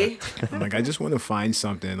 Beautifully. I'm like, I just want to find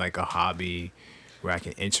something like a hobby where I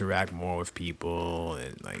can interact more with people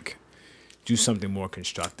and like do something more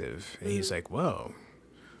constructive. And he's like, whoa,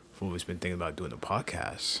 I've always been thinking about doing a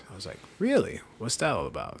podcast. I was like, really? What's that all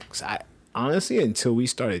about? Because I honestly, until we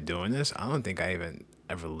started doing this, I don't think I even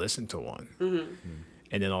ever listened to one. Mm-hmm.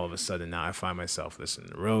 And then all of a sudden now I find myself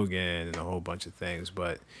listening to Rogan and a whole bunch of things.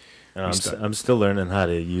 But I'm still learning how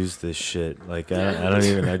to use this shit. Like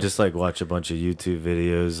I just like watch a bunch of YouTube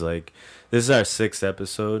videos. Like this is our 6th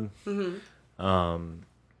episode. Mm-hmm.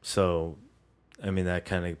 So I mean that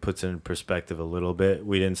kind of puts it in perspective a little bit.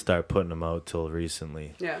 We didn't start putting them out till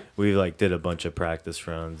recently. Yeah. We like did a bunch of practice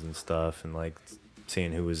runs and stuff and like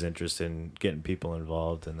seeing who was interested in getting people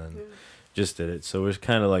involved and then just did it. So we're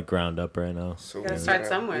kind of like ground up right now. So you gotta start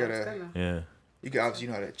somewhere. Yeah. You can obviously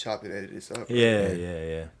know how to chop it, edit this up. Right?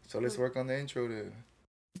 Yeah. So let's work on the intro then.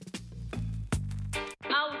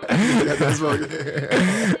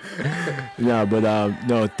 No, but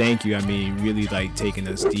no, thank you. I mean, really like taking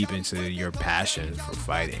us deep into your passion for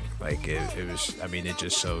fighting. Like it was. I mean, it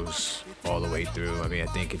just shows all the way through. I mean, I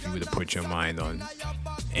think if you would have put your mind on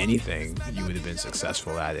anything, you would have been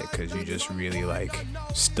successful at it because you just really like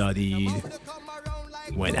studied,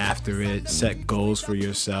 went after it, set goals for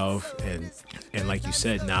yourself, and like you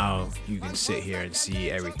said, now you can sit here and see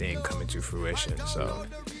everything coming to fruition. So.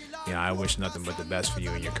 You know, I wish nothing but the best for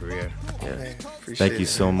you in your career. Yeah. Man, Thank you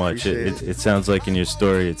so much. It sounds like in your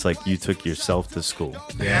story, it's like you took yourself to school.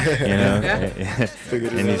 Yeah. You know?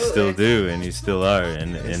 And you still do, and you still are.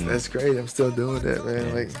 And that's great. I'm still doing that, man.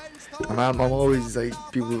 Yeah. Like, I'm always like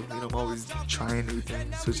people. You know, I'm always trying new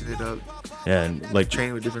things, switching it up. Yeah, and like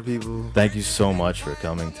training with different people. Thank you so much for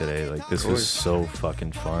coming today. Like this was so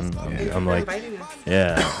fucking fun. I'm like, I'm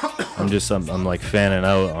like fanning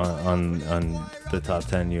out on the top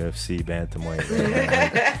 10 UFC bantamweight.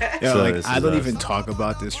 Right? Yo, so like I don't even talk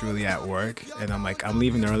about this really at work, and I'm like, I'm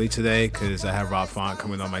leaving early today because I have Rob Font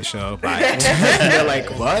coming on my show. Bye. They're like,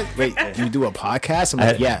 what? Wait, you do a podcast? I'm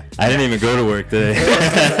like, yeah. I didn't even go to work today.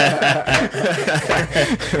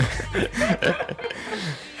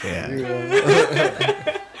 Yeah.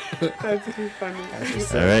 That's funny.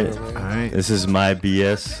 All right. This is my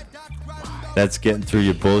BS. That's getting through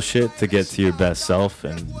your bullshit to get to your best self,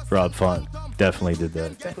 and Rob Font definitely did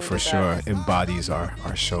that. For sure. Embodies our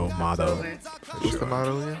show motto. What's the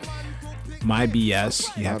motto again? My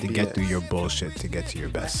BS, you have to get through your bullshit to get to your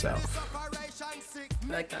best self.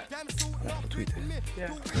 I like that. I'll tweet that.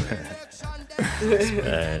 Yeah.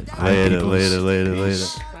 Later.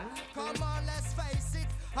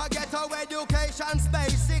 A ghetto education's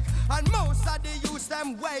basic. And most of the youths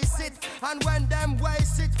them waste it. And when them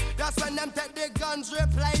waste it, that's when them take the guns,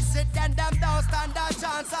 replace it. Then them don't stand a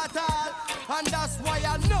chance at all. And that's why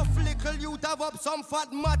enough little youth have up some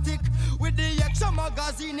fatmatic with the extra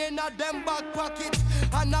magazine in a them back pocket.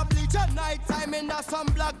 And a bleach at night time in a some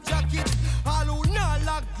black jacket. All who not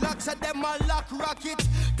lock glocks at them a lock rocket.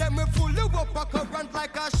 Them we full up a current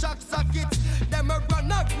like a shock socket. Them we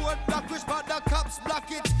run a road block which but the cops block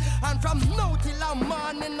it. And from now till a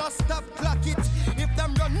morning no stop clock it. If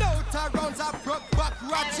them run out of rounds I broke back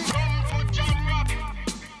ratchet.